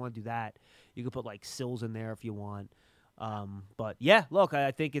name. So if you want to do that, you could put like Sills in there if you want. But yeah, look,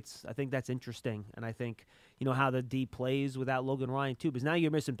 I think that's interesting, and I think how the D plays without Logan Ryan too, because now you're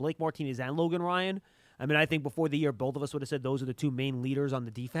missing Blake Martinez and Logan Ryan. I mean, I think before the year, both of us would have said those are the two main leaders on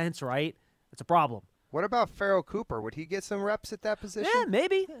the defense, right? That's a problem. What about Farrell Cooper? Would he get some reps at that position? Yeah,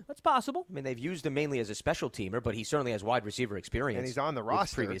 maybe. That's possible. I mean, they've used him mainly as a special teamer, but he certainly has wide receiver experience. And he's on the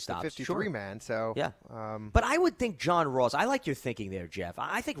roster, previous the stops. 53-man. So yeah. But I would think John Ross. I like your thinking there, Jeff.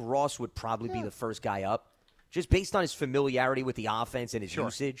 I think Ross would probably be the first guy up, just based on his familiarity with the offense and his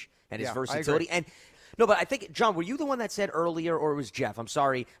usage and his versatility. And no, but I think, John, were you the one that said earlier, or it was Jeff? I'm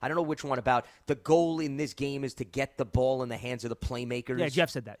sorry. I don't know which one, about the goal in this game is to get the ball in the hands of the playmakers. Yeah, Jeff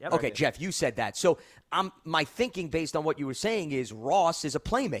said that. Yep. Okay, Jeff, you said that. So my thinking based on what you were saying is Ross is a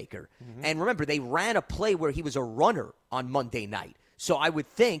playmaker. Mm-hmm. And remember, they ran a play where he was a runner on Monday night. So I would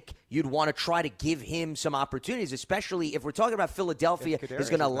think you'd want to try to give him some opportunities, especially if we're talking about Philadelphia is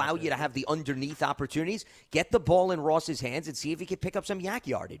going to allow you to have the underneath opportunities. Get the ball in Ross's hands and see if he can pick up some yak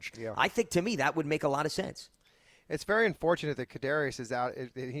yardage. Yeah. I think, to me, that would make a lot of sense. It's very unfortunate that Kadarius is out.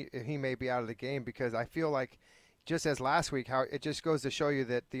 He may be out of the game, because I feel like, just as last week, how it just goes to show you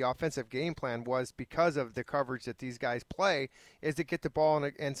that the offensive game plan was, because of the coverage that these guys play, is to get the ball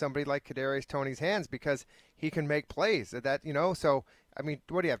in somebody like Kadarius Toney's hands, because he can make plays. So I mean,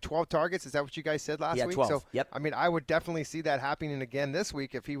 what do you have, 12 targets? Is that what you guys said last week? 12. So, yep. I mean, I would definitely see that happening again this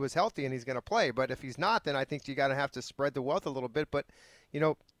week if he was healthy and he's going to play. But if he's not, then I think you got to have to spread the wealth a little bit. But,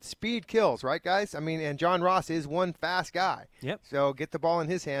 speed kills, right, guys? I mean, and John Ross is one fast guy. Yep. So get the ball in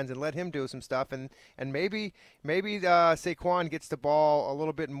his hands and let him do some stuff. And maybe Saquon gets the ball a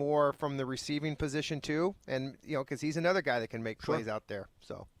little bit more from the receiving position too. And, because he's another guy that can make plays out there.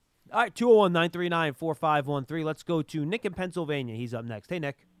 So. All right, 201-939-4513. Let's go to Nick in Pennsylvania. He's up next. Hey,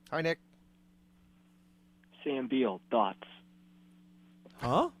 Nick. Hi, Nick. Sam Beal, thoughts?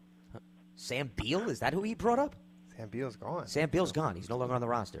 Huh? Sam Beal? Is that who he brought up? Sam Beal's gone. Sam Beal's gone. He's no longer on the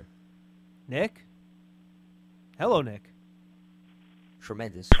roster. Nick? Hello, Nick.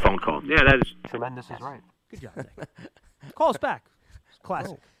 Tremendous. Phone call. Yeah, that is. Tremendous is right. Good job, Nick. Call us back. It's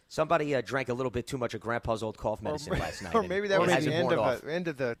classic. Oh. Somebody drank a little bit too much of Grandpa's old cough medicine last night. Or maybe that was the end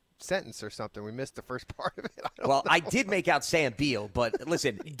of the sentence or something. We missed the first part of it. I did make out Sam Beal, but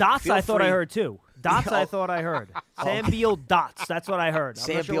listen. Dots, I thought I heard too. Dots, I thought I heard. Sam Beal dots. That's what I heard. I'm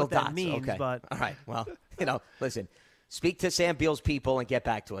Sam not sure Beal what that dots. means, okay. but all right. Well, listen. Speak to Sam Beal's people and get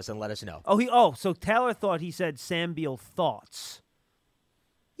back to us and let us know. So Taylor thought he said Sam Beal thoughts.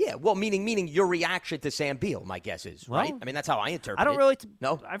 Yeah, well, meaning your reaction to Sam Beal, my guess is, right? I mean, that's how I interpret it. I don't really.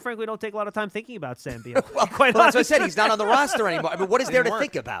 No? I frankly don't take a lot of time thinking about Sam Beal. That's what I said. He's not on the roster anymore. I mean, what is there to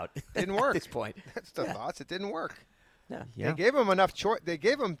think about? Didn't work. At this point. That's the thoughts. It didn't work. Yeah. They gave him enough They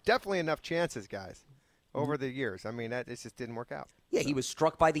gave him definitely enough chances, guys, over the years. I mean, it just didn't work out. Yeah, he was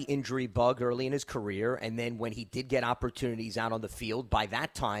struck by the injury bug early in his career, and then when he did get opportunities out on the field, by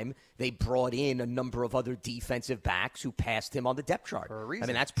that time, they brought in a number of other defensive backs who passed him on the depth chart. For a reason. I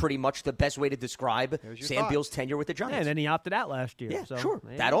mean, that's pretty much the best way to describe Sam Beal's tenure with the Giants. Yeah, and then he opted out last year. Yeah, so, sure.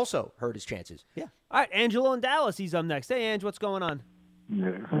 maybe. That also hurt his chances. Yeah. All right, Angelo in Dallas, he's up next. Hey, Ange, what's going on?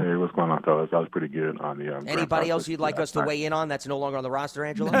 Yeah. Hey, what's going on, fellas? That was pretty good on the. Anybody else you'd like us to weigh in on that's no longer on the roster,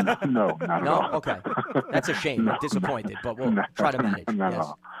 Angelo? No, not at all. Okay. That's a shame. I'm disappointed, but we'll try to manage. Not yes.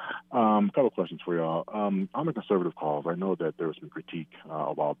 at all. A couple questions for y'all. On the conservative calls, I know that there was some critique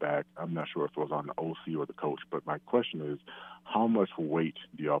a while back. I'm not sure if it was on the OC or the coach, but my question is, how much weight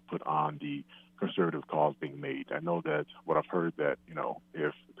do y'all put on the conservative calls being made? I know that what I've heard that,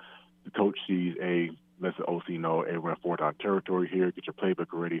 if the coach sees lets the OC know, hey, we're going to fourth down territory here, get your playbook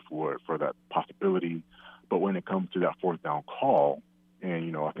ready for that possibility. But when it comes to that fourth down call,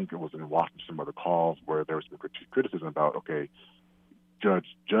 and, I think it was in Washington, some other calls where there was some criticism about, okay, Judge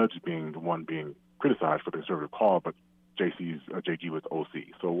being the one being criticized for the conservative call, but JG was OC.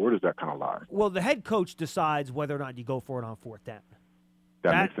 So where does that kind of lie? Well, the head coach decides whether or not you go for it on fourth down.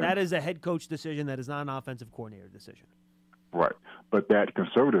 That makes sense. That is a head coach decision. That is not an offensive coordinator decision. Right. But that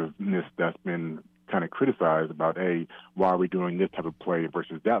conservativeness that's been kind of criticized about, hey, why are we doing this type of play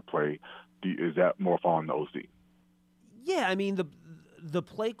versus that play? Is that more following the OC? Yeah, I mean, the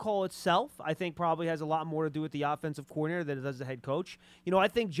play call itself, I think, probably has a lot more to do with the offensive coordinator than it does the head coach. I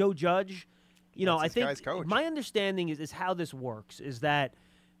think Joe Judge, I think my understanding is how this works is that,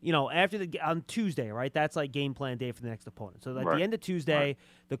 after on Tuesday, right, that's like game plan day for the next opponent. So at the end of Tuesday,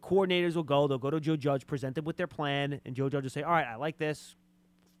 the coordinators will go. They'll go to Joe Judge, present them with their plan, and Joe Judge will say, all right, I like this.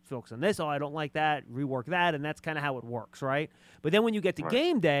 Focus on this. Oh, I don't like that. Rework that. And that's kind of how it works, right? But then when you get to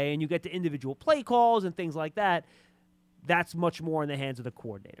game day and you get to individual play calls and things like that, that's much more in the hands of the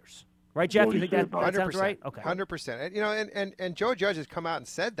coordinators. Right, Jeff? Well, You you think that, said that sounds 100%. right? Okay. 100%. And, you know, and Joe Judge has come out and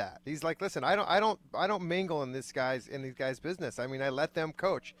said that. He's like, listen, I don't mingle in these guys' business. I mean, I let them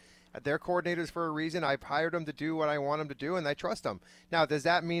coach. They're coordinators for a reason. I've hired them to do what I want them to do, and I trust them. Now, does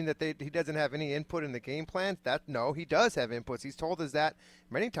that mean that he doesn't have any input in the game plan? No, he does have inputs. He's told us that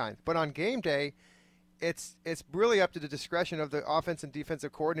many times. But on game day, it's really up to the discretion of the offense and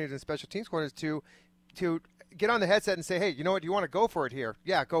defensive coordinators and special teams coordinators to get on the headset and say, hey, you know what, you want to go for it here?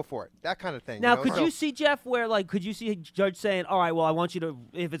 Yeah, go for it. That kind of thing. Now, you know? could you see, Jeff, could you see Judge saying, all right, well, I want you to,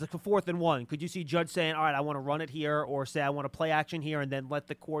 if it's a 4th and 1, could you see Judge saying, all right, I want to run it here, or say I want to play action here, and then let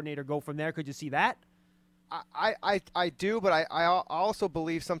the coordinator go from there? Could you see that? I do, but I also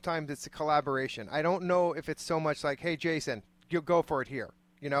believe sometimes it's a collaboration. I don't know if it's so much like, hey, Jason, you go for it here,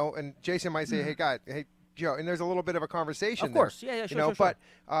 you know, and Jason might say, hey, Joe, and there's a little bit of a conversation. Of course, there, yeah, sure, you know, sure.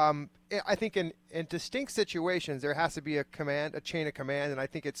 But I think in distinct situations there has to be a chain of command, and I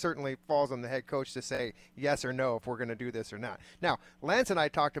think it certainly falls on the head coach to say yes or no if we're going to do this or not. Now, Lance and I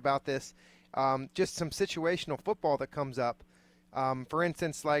talked about this, just some situational football that comes up. For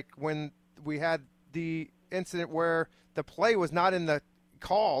instance, like when we had the incident where the play was not in the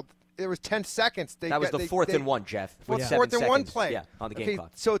called. There was 10 seconds. That was the 4th and 1, Jeff. With 4th and 1 seconds, play. Yeah, on the game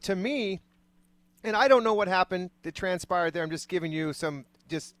clock. So to me, and I don't know what happened that transpired there. I'm just giving you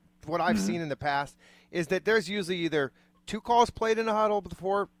just what I've seen in the past, is that there's usually either 2 calls played in a huddle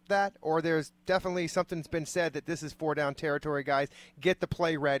before that, or there's definitely something's been said that this is 4-down territory, guys. Get the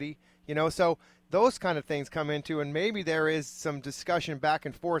play ready. You know, so those kind of things come into, and maybe there is some discussion back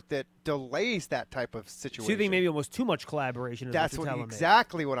and forth that delays that type of situation. So you think maybe almost too much collaboration is That's what you're telling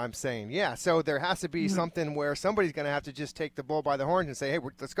exactly what I'm saying. Yeah, so there has to be something where somebody's going to have to just take the bull by the horns and say, hey,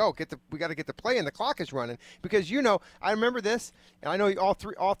 let's go. We got to get the play, and the clock is running. Because, you know, I remember this, and I know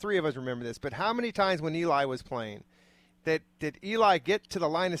all three of us remember this, but how many times when Eli was playing, did Eli get to the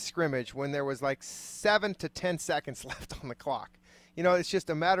line of scrimmage when there was like 7 to 10 seconds left on the clock? You know, it's just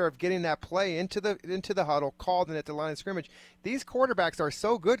a matter of getting that play into the huddle, called in at the line of scrimmage. These quarterbacks are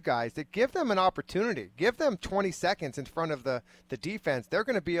so good, guys, that give them an opportunity. Give them 20 seconds in front of the defense. They're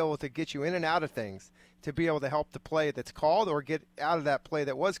going to be able to get you in and out of things to be able to help the play that's called or get out of that play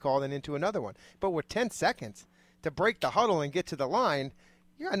that was called and into another one. But with 10 seconds to break the huddle and get to the line,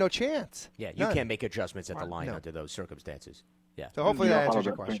 you got no chance. Yeah, you None. can't make adjustments at the line No. under those circumstances. Yeah. So hopefully Yeah, that answers follow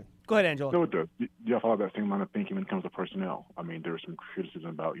your that question. Go ahead, Angelo. No, it does. Yeah, I follow that same line of thinking when it comes to personnel. I mean, there was some criticism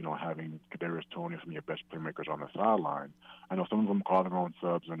about, you know, having Kadarius Toney, some of your best playmakers on the sideline. I know some of them call their own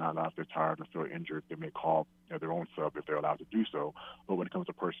subs or not allowed if they're tired or feel injured. They may call their own sub if they're allowed to do so. But when it comes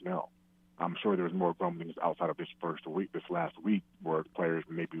to personnel, I'm sure there was more grumblings outside of this last week, where players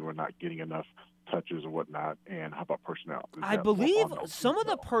maybe were not getting enough touches or whatnot. And how about personnel? I believe some of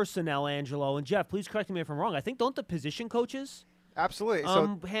the personnel, Angelo, and Jeff, please correct me if I'm wrong. I think don't the position coaches Absolutely.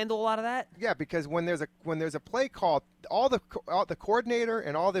 handle a lot of that? Yeah, because when there's a play called, all the coordinator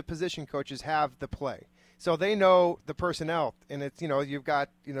and all the position coaches have the play, so they know the personnel, and it's you've got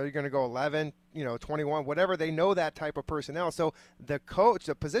you're going to go 11, 21, whatever. They know that type of personnel. So the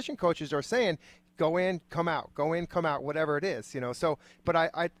position coaches are saying, go in, come out, go in, come out, whatever it is, So, but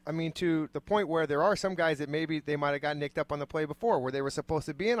I mean, to the point where there are some guys that maybe they might have got nicked up on the play before, where they were supposed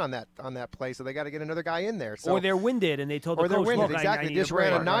to be in on that play, so they got to get another guy in there. So, or they're winded and they told the or they're coach, winded, look, exactly. I need Just a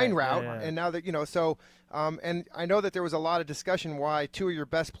break. ran a 9 Right. route, Yeah. and now that so. And I know that there was a lot of discussion why 2 of your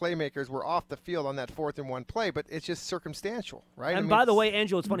best playmakers were off the field on that 4th and 1 play, but it's just circumstantial, right? And by the way,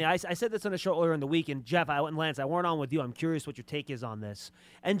 Angelo, it's funny. I said this on a show earlier in the week, and Jeff, and Lance, I weren't on with you. I'm curious what your take is on this.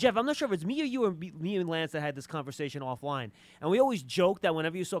 And Jeff, I'm not sure if it's me or you or me and Lance that had this conversation offline. And we always joke that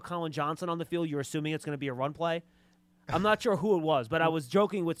whenever you saw Colin Johnson on the field, you're assuming it's going to be a run play. I'm not sure who it was, but I was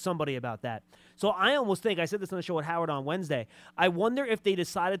joking with somebody about that. So I almost think, I said this on the show with Howard on Wednesday, I wonder if they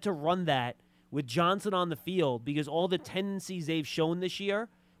decided to run that with Johnson on the field because all the tendencies they've shown this year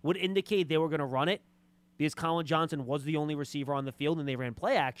would indicate they were going to run it because Colin Johnson was the only receiver on the field and they ran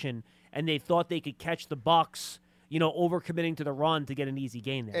play action and they thought they could catch the Bucs, overcommitting to the run to get an easy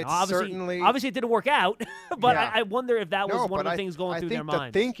gain there. Now, obviously it didn't work out, but Yeah. I wonder if that was one of the things going through their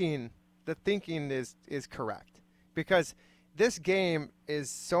minds. The thinking is correct because this game is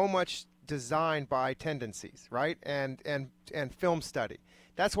so much designed by tendencies, right? And film study.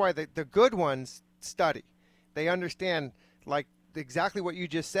 That's why the good ones study. They understand, like, exactly what you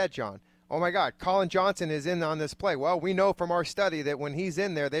just said, John. Oh, my God, Colin Johnson is in on this play. Well, we know from our study that when he's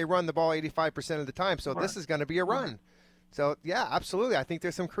in there, they run the ball 85% of the time, so this is going to be a run. So, yeah, absolutely. I think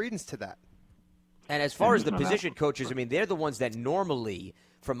there's some credence to that. And as far as the position coaches, I mean, they're the ones that normally,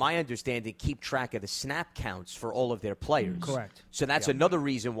 from my understanding, keep track of the snap counts for all of their players. Correct. So that's another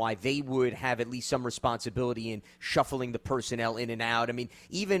reason why they would have at least some responsibility in shuffling the personnel in and out. I mean,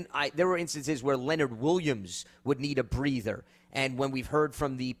 there were instances where Leonard Williams would need a breather. And when we've heard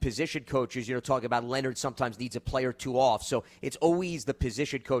from the position coaches, talking about Leonard sometimes needs a play or two off. So it's always the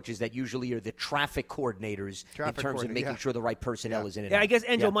position coaches that usually are the traffic coordinators in terms of making sure the right personnel is in and out. I guess,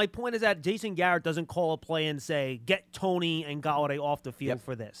 Angel, my point is that Jason Garrett doesn't call a play and say, get Tony and Galladay off the field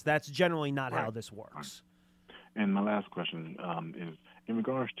for this. That's generally not how this works. And my last question is in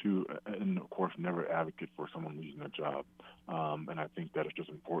regards to, and of course, never advocate for someone losing their job. And I think that it's just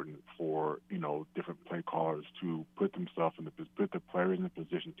important for, different play callers to put the players in a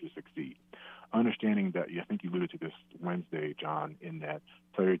position to succeed. Understanding that, I think you alluded to this Wednesday, John, in that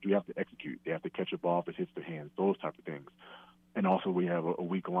players do have to execute. They have to catch a ball if it hits their hands, those type of things. And also we have a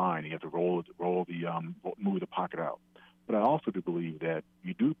weak line. You have to move the pocket out. But I also do believe that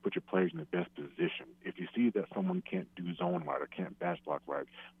you do put your players in the best position. If you see that someone can't do zone right or can't batch block right,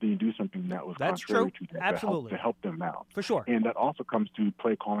 then you do something that was contrary to that to help them out. For sure. And that also comes to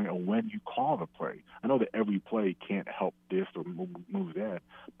play calling and when you call the play. I know that every play can't help this or move that,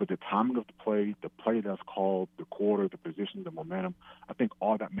 but the timing of the play that's called, the quarter, the position, the momentum, I think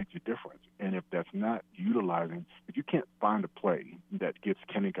all that makes a difference. And if that's not utilizing, if you can't find a play that gets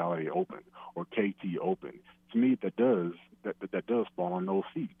Kenny Galladay open or KT open, to me, that does fall on those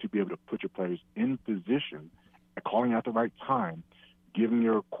feet to be able to put your players in position, calling out the right time, giving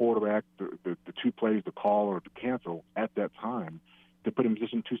your quarterback the two plays to call or to cancel at that time to put in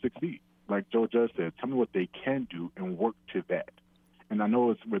position to succeed. Like Joe Judge said, tell me what they can do and work to that. And I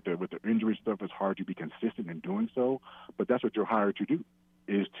know it's with the injury stuff, it's hard to be consistent in doing so, but that's what you're hired to do,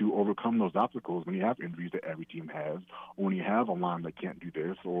 is to overcome those obstacles when you have injuries that every team has, or when you have a line that can't do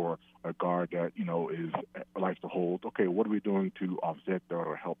this, or a guard that, likes to hold. Okay, what are we doing to offset that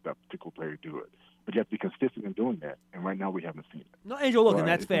or help that particular player do it? But you have to be consistent in doing that, and right now we haven't seen it. No, Angel, look, and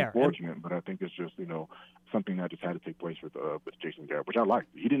that's fair. It's unfortunate, but I think it's just, something that just had to take place with Jason Garrett, which I like.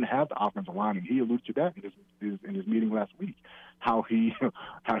 He didn't have the offensive line, and he alluded to that in his meeting last week, how he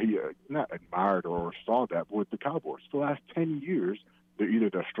not admired or saw that, but with the Cowboys. For the last 10 years,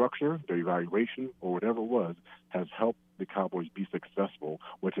 either their structure, their evaluation, or whatever it was, has helped the Cowboys be successful,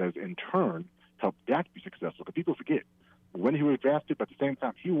 which has in turn helped Dak be successful. Because people forget, when he was drafted, but at the same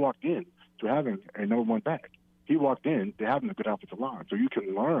time, he walked in to having a number one back. He walked in to having a good offensive line. So you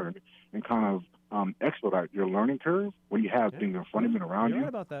can learn and kind of expedite your learning curve when you have things in front of you and around you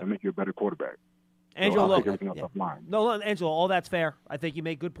and make you a better quarterback. Angelo, so I'll take everything else offline. No, Angelo, all that's fair. I think you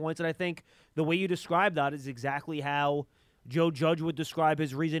make good points, and I think the way you describe that is exactly how Joe Judge would describe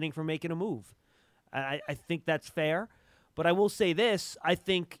his reasoning for making a move. I think that's fair. But I will say this, I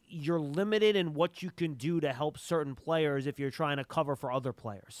think you're limited in what you can do to help certain players if you're trying to cover for other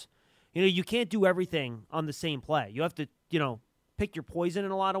players. You can't do everything on the same play. You have to, pick your poison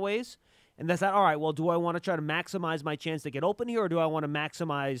in a lot of ways. And that's not, all right, well, do I want to try to maximize my chance to get open here, or do I want to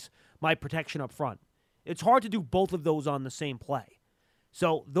maximize my protection up front? It's hard to do both of those on the same play.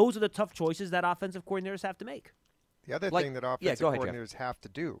 So those are the tough choices that offensive coordinators have to make. The other thing that offensive coordinators have to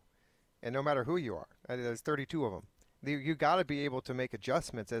do, and no matter who you are, there's 32 of them, you got to be able to make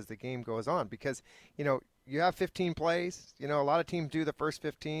adjustments as the game goes on because, you have 15 plays. A lot of teams do the first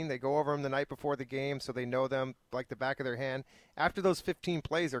 15. They go over them the night before the game so they know them like the back of their hand. After those 15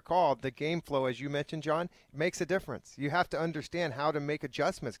 plays are called, the game flow, as you mentioned, John, makes a difference. You have to understand how to make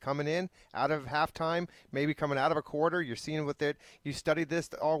adjustments coming in, out of halftime, maybe coming out of a quarter. You're seeing with it. You studied this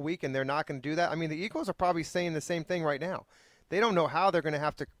all week, and they're not going to do that. I mean, the Eagles are probably saying the same thing right now. They don't know how they're going to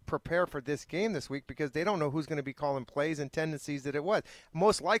have to prepare for this game this week because they don't know who's going to be calling plays and tendencies that it was.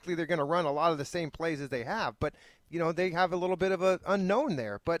 Most likely they're going to run a lot of the same plays as they have, but they have a little bit of an unknown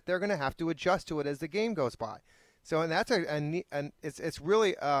there, but they're going to have to adjust to it as the game goes by. So, and that's it's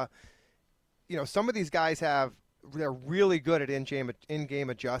really some of these guys they're really good at in-game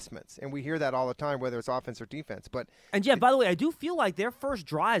adjustments, and we hear that all the time, whether it's offense or defense. And Jeff, by the way, I do feel like their first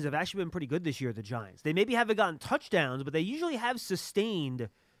drives have actually been pretty good this year, the Giants. They maybe haven't gotten touchdowns, but they usually have sustained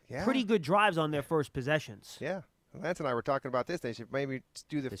pretty good drives on their first possessions. Yeah. Lance and I were talking about this. They should maybe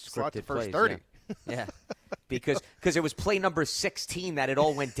do the slot the first plays, 30. Yeah. Because it was play number 16 that it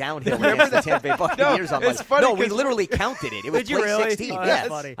all went downhill against the Tampa Bay Buccaneers. We literally counted it. It was play 16. Oh, yes.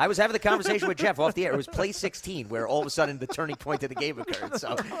 Funny. I was having the conversation with Jeff off the air. It was play 16 where all of a sudden the turning point of the game occurred.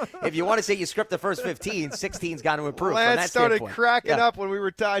 So if you want to say you script the first 15, 16's got to improve. Lance started cracking up when we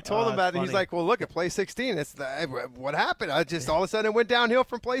were I told him about it. Funny. He's like, well, look, at play 16. What happened? All of a sudden it went downhill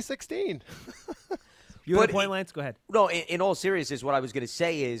from play 16. You have a point, Lance? Go ahead. No, in all seriousness, what I was going to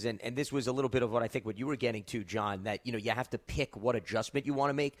say is, and this was a little bit of what I think what you were getting to, John, that, you have to pick what adjustment you want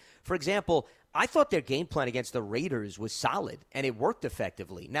to make. For example, I thought their game plan against the Raiders was solid, and it worked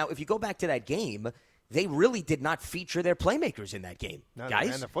effectively. Now, if you go back to that game, they really did not feature their playmakers in that game,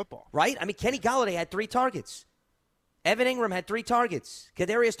 guys. And the football. Right? I mean, Kenny Golladay had 3 targets. Evan Ingram had 3 targets.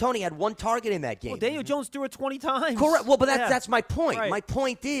 Kadarius Toney had 1 target in that game. Well, Daniel Jones threw it 20 times. Correct. Well, but that's my point. Right. My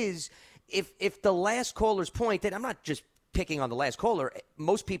point is, if the last caller's point, and I'm not just picking on the last caller,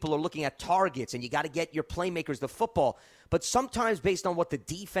 most people are looking at targets, and you got to get your playmakers the football. But sometimes based on what the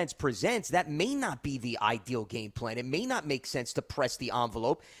defense presents, that may not be the ideal game plan. It may not make sense to press the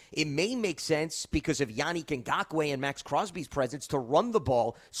envelope. It may make sense because of Yannick Ngakoue and Max Crosby's presence to run the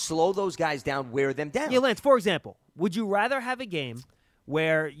ball, slow those guys down, wear them down. Yeah, Lance, for example, would you rather have a game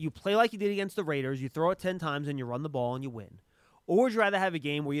where you play like you did against the Raiders, you throw it 10 times and you run the ball and you win? Or would you rather have a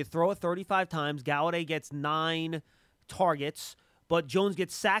game where you throw it 35 times, Golladay gets 9 targets, but Jones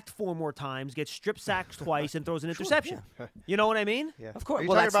gets sacked 4 more times, gets strip sacked twice, and throws an interception? Yeah. You know what I mean? Yeah. Of course. Are you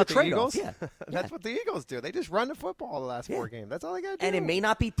Well, talking that's about the the trade-off. Eagles? Yeah. That's what the Eagles do. They just run the football the last 4 games. That's all they got to do. And it may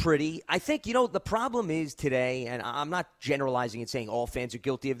not be pretty. I think, the problem is today, and I'm not generalizing and saying all fans are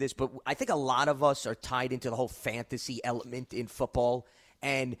guilty of this, but I think a lot of us are tied into the whole fantasy element in football.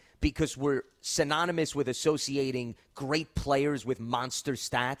 And because we're synonymous with associating great players with monster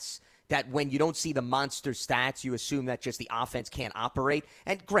stats, that when you don't see the monster stats, you assume that just the offense can't operate.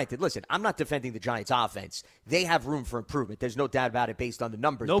 And granted, listen, I'm not defending the Giants' offense. They have room for improvement. There's no doubt about it based on the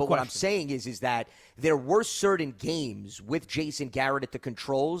numbers. No but what I'm question. saying is that there were certain games with Jason Garrett at the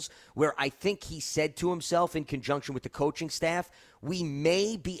controls where I think he said to himself in conjunction with the coaching staff, we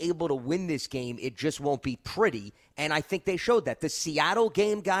may be able to win this game. It just won't be pretty. And I think they showed that. The Seattle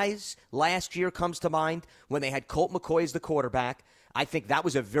game, guys, last year comes to mind when they had Colt McCoy as the quarterback. I think that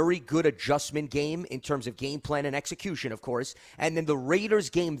was a very good adjustment game in terms of game plan and execution, of course. And then the Raiders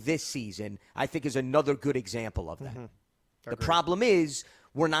game this season, I think, is another good example of that. The problem is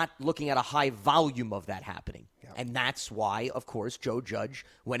we're not looking at a high volume of that happening. Yeah. And that's why, of course, Joe Judge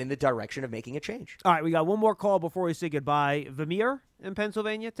went in the direction of making a change. All right, we got one more call before we say goodbye. Vermeer in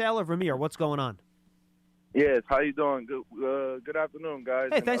Pennsylvania. Taylor, Vermeer, what's going on? Yes, how you doing? Good afternoon, guys.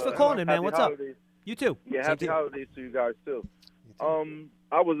 Hey, thanks for calling in, man. What's holidays. up? You too. Yeah, happy holidays to you guys too. Monday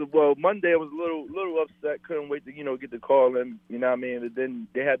I was a little upset. Couldn't wait to get the call in. You know what I mean? And then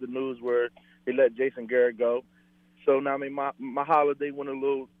they had the news where they let Jason Garrett go. So now my holiday went a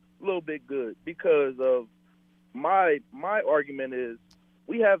little bit good because of my argument is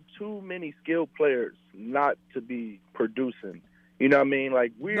we have too many skilled players not to be producing. You know what I mean?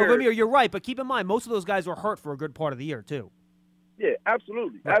 Like Vermeer, you're right, but keep in mind most of those guys were hurt for a good part of the year too. Yeah,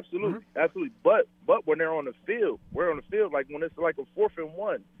 absolutely. But when they're on the field, we're on the field. Like when it's like a 4th and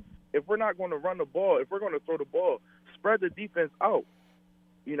 1, if we're not going to run the ball, if we're going to throw the ball, spread the defense out.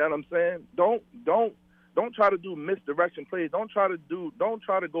 You know what I'm saying? Don't try to do misdirection plays. Don't try to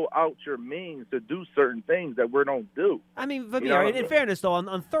go out your means to do certain things that we don't do. I mean, Vermeer, in fairness though, on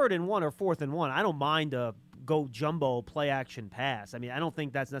 3rd and 1 or 4th and 1, I don't mind a go jumbo play action pass. I mean, I don't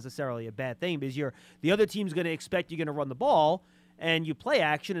think that's necessarily a bad thing because the other team's going to expect you're going to run the ball. And you play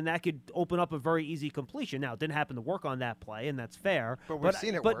action, and that could open up a very easy completion. Now, it didn't happen to work on that play, and that's fair. But we've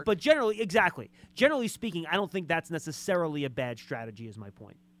seen it work. But generally speaking, I don't think that's necessarily a bad strategy is my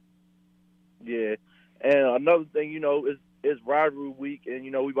point. Yeah. And another thing, is rivalry week, and,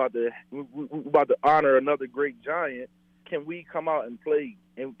 we about to honor another great Giant. Can we come out and play,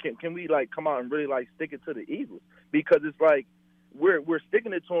 and can we, come out and really, stick it to the Eagles? Because it's like we're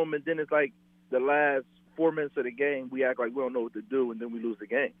sticking it to them, and then it's like the last 4 minutes of the game, we act like we don't know what to do, and then we lose the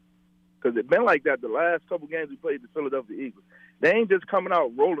game. Because it's been like that the last couple games we played the Philadelphia Eagles. They ain't just coming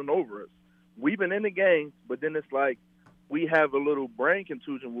out rolling over us. We've been in the game, but then it's like we have a little brain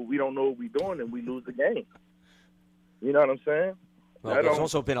contusion where we don't know what we're doing, and we lose the game. You know what I'm saying? Well, there's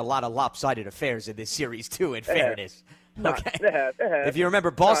also been a lot of lopsided affairs in this series, too, in fairness. Okay. If you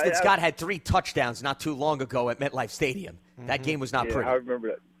remember, Boston Scott had 3 touchdowns not too long ago at MetLife Stadium. Mm-hmm. That game was not pretty. I remember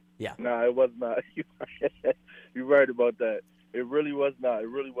that. Yeah. No, it was not. You're right about that. It really was not.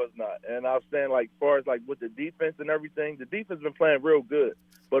 And I was saying, as far as with the defense and everything, the defense has been playing real good.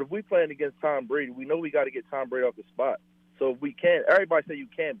 But if we playing against Tom Brady, we know we got to get Tom Brady off the spot. So if we can't, everybody say you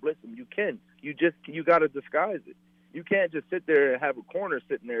can't blitz him. You can. You got to disguise it. You can't just sit there and have a corner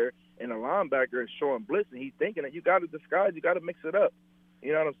sitting there and a linebacker and show him blitz, and he's thinking that you got to disguise. You got to mix it up.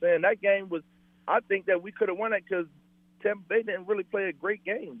 You know what I'm saying? That game was. I think that we could have won it because Tampa Bay didn't really play a great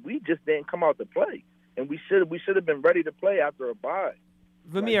game. We just didn't come out to play, and we should have been ready to play after a bye.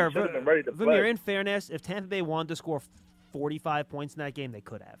 Vermeer, in fairness, if Tampa Bay wanted to score 45 points in that game, they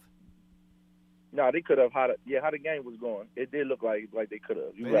could have. No, they could have. How the game was going, it did look like they could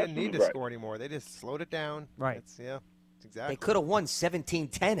have. They didn't need to score anymore. They just slowed it down. Right. It's exactly. They could have won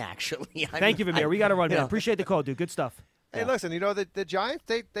 17-10, actually. Thank you, Vamir. We got to run, man. Appreciate the call, dude. Good stuff. Hey, listen, the Giants,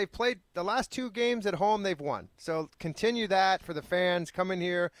 they've played the last 2 games at home, they've won. So continue that for the fans. Come in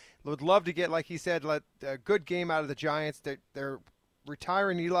here. Would love to get, like he said, a good game out of the Giants. They're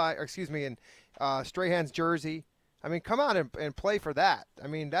retiring and Strahan's jersey. I mean, come out and play for that. I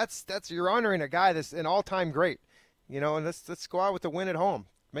mean, that's you're honoring a guy that's an all-time great. And let's go out with the win at home.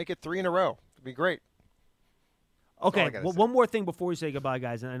 Make it 3 in a row. It'd be great. Okay, well, one more thing before we say goodbye,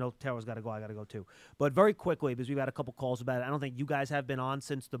 guys, and I know Taro's got to go. I got to go too. But very quickly, because we've had a couple calls about it, I don't think you guys have been on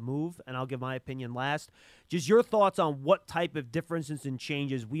since the move, and I'll give my opinion last. Just your thoughts on what type of differences and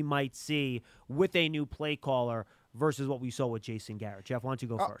changes we might see with a new play caller versus what we saw with Jason Garrett. Jeff, why don't you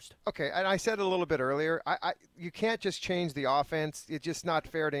go first? Okay, and I said it a little bit earlier. You can't just change the offense. It's just not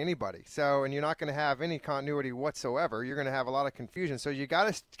fair to anybody. So, and you're not going to have any continuity whatsoever. You're going to have a lot of confusion. So you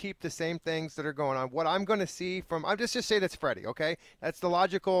got to keep the same things that are going on. What I'm going to see from – I'll just say that's Freddie, okay? That's the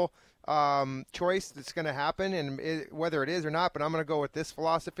logical choice that's going to happen, and whether it is or not, but I'm going to go with this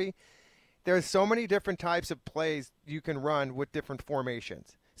philosophy. There's so many different types of plays you can run with different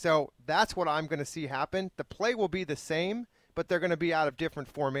formations. So that's what I'm going to see happen. The play will be the same, but they're going to be out of different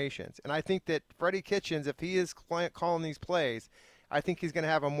formations. And I think that Freddie Kitchens, if he is calling these plays, I think he's going to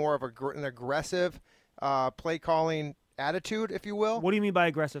have more of an aggressive play calling attitude, if you will. What do you mean by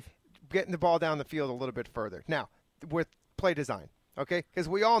aggressive? Getting the ball down the field a little bit further. Now, with play design, okay? Because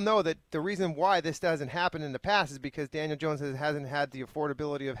we all know that the reason why this doesn't happen in the past is because Daniel Jones hasn't had the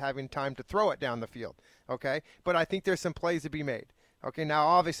affordability of having time to throw it down the field, okay? But I think there's some plays to be made. Okay, now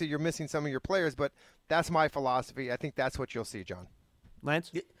obviously you're missing some of your players, but that's my philosophy. I think that's what you'll see, John.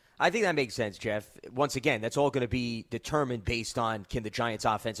 Lance? I think that makes sense, Jeff. Once again, that's all going to be determined based on can the Giants'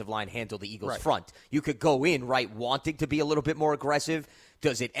 offensive line handle the Eagles' front. You could go in, wanting to be a little bit more aggressive.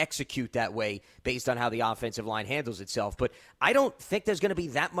 Does it execute that way based on how the offensive line handles itself? But I don't think there's going to be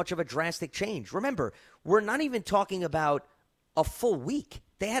that much of a drastic change. Remember, we're not even talking about a full week.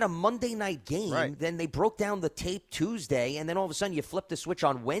 They had a Monday night game, then they broke down the tape Tuesday, and then all of a sudden you flip the switch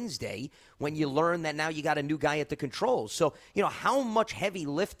on Wednesday when you learn that now you got a new guy at the controls. So, how much heavy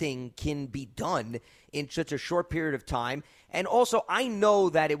lifting can be done in such a short period of time? And also, I know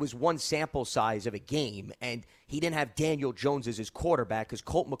that it was one sample size of a game, and he didn't have Daniel Jones as his quarterback because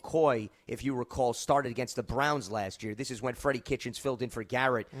Colt McCoy, if you recall, started against the Browns last year. This is when Freddie Kitchens filled in for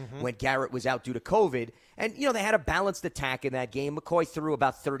Garrett when Garrett was out due to COVID. And, they had a balanced attack in that game. McCoy threw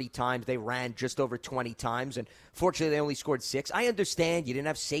about 30 times. They ran just over 20 times, and fortunately they only scored 6. I understand you didn't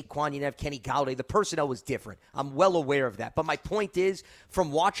have Saquon, you didn't have Kenny Golladay. The personnel was different. I'm well aware of that. But my point is,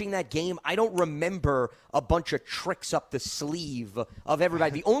 from watching that game, I don't remember a bunch of tricks up the sleeve of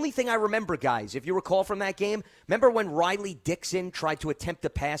everybody. The only thing I remember, guys, if you recall from that game, remember when Riley Dixon tried to attempt a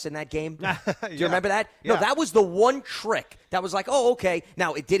pass in that game? Do you remember that? Yeah. No, that was the one trick that was like, oh, okay.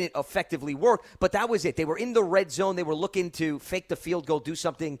 Now, it didn't effectively work, but that was it. They were in the red zone. They were looking to fake the field goal, do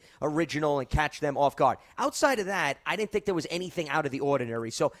something original, and catch them off guard. Outside of that, I didn't think there was anything out of the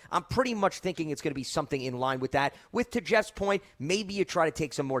ordinary. So I'm pretty much thinking it's going to be something in line with that. With, to Jeff's point, maybe you try to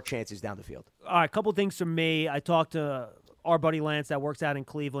take some more chances down the field. All right, a couple things from me. I talked to our buddy Lance that works out in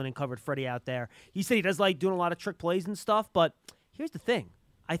Cleveland and covered Freddie out there. He said he does like doing a lot of trick plays and stuff, but here's the thing.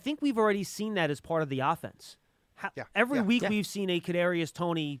 I think we've already seen that as part of the offense. Every week we've seen a Kadarius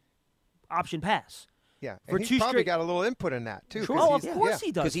Toney option pass. Yeah, and he's probably got a little input in that, too. Sure. Oh, of course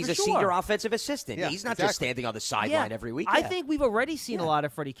he does. Because he's a senior offensive assistant. Yeah, he's not just standing on the sideline every week. I think we've already seen a lot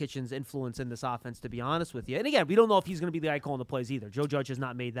of Freddie Kitchens' influence in this offense, to be honest with you. And again, we don't know if he's going to be the guy calling the plays either. Joe Judge has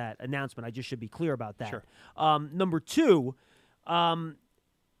not made that announcement. I just should be clear about that. Sure. Number two, I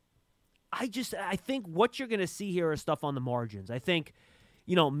think what you're going to see here is stuff on the margins. I think,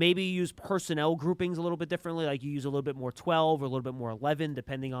 maybe you use personnel groupings a little bit differently, like you use a little bit more 12 or a little bit more 11,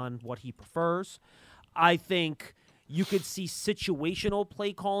 depending on what he prefers. I think you could see situational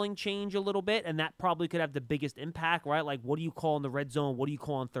play calling change a little bit, and that probably could have the biggest impact, right? Like, what do you call in the red zone? What do you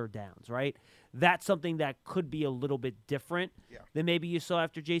call on third downs, right? That's something that could be a little bit different than maybe you saw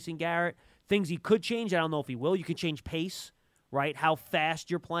after Jason Garrett. Things he could change, I don't know if he will. You can change pace, right? How fast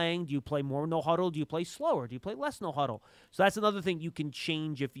you're playing. Do you play more no huddle? Do you play slower? Do you play less no huddle? So that's another thing you can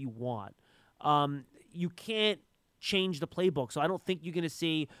change if you want. You can't change the playbook. So I don't think you're going to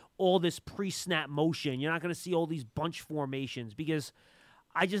see all this pre-snap motion. You're not going to see all these bunch formations because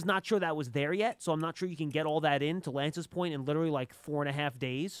I'm just not sure that was there yet. So I'm not sure you can get all that in, to Lance's point, in literally like 4.5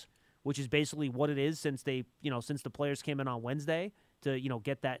 days, which is basically what it is since since the players came in on Wednesday to,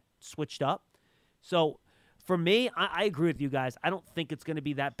 get that switched up. So for me, I agree with you guys. I don't think it's going to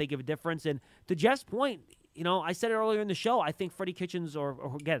be that big of a difference. And to Jeff's point, I said it earlier in the show, I think Freddie Kitchens,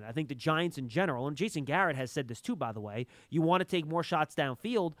 or again, I think the Giants in general, and Jason Garrett has said this too, by the way, you want to take more shots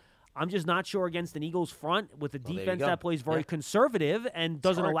downfield. I'm just not sure against an Eagles front with a defense that plays very conservative and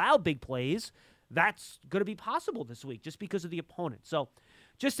doesn't allow big plays. That's going to be possible this week just because of the opponent. So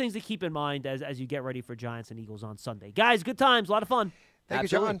just things to keep in mind as you get ready for Giants and Eagles on Sunday. Guys, good times, a lot of fun. Thank you,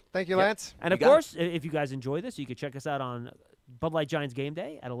 John. Thank you, Lance. And, of course, if you guys enjoy this, you can check us out on Bud Light Giants Game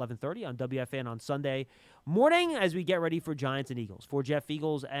Day at 11:30 on WFAN on Sunday morning as we get ready for Giants and Eagles. For Jeff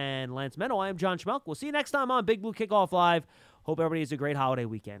Eagles and Lance Meno, I am John Schmelk. We'll see you next time on Big Blue Kickoff Live. Hope everybody has a great holiday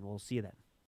weekend. We'll see you then.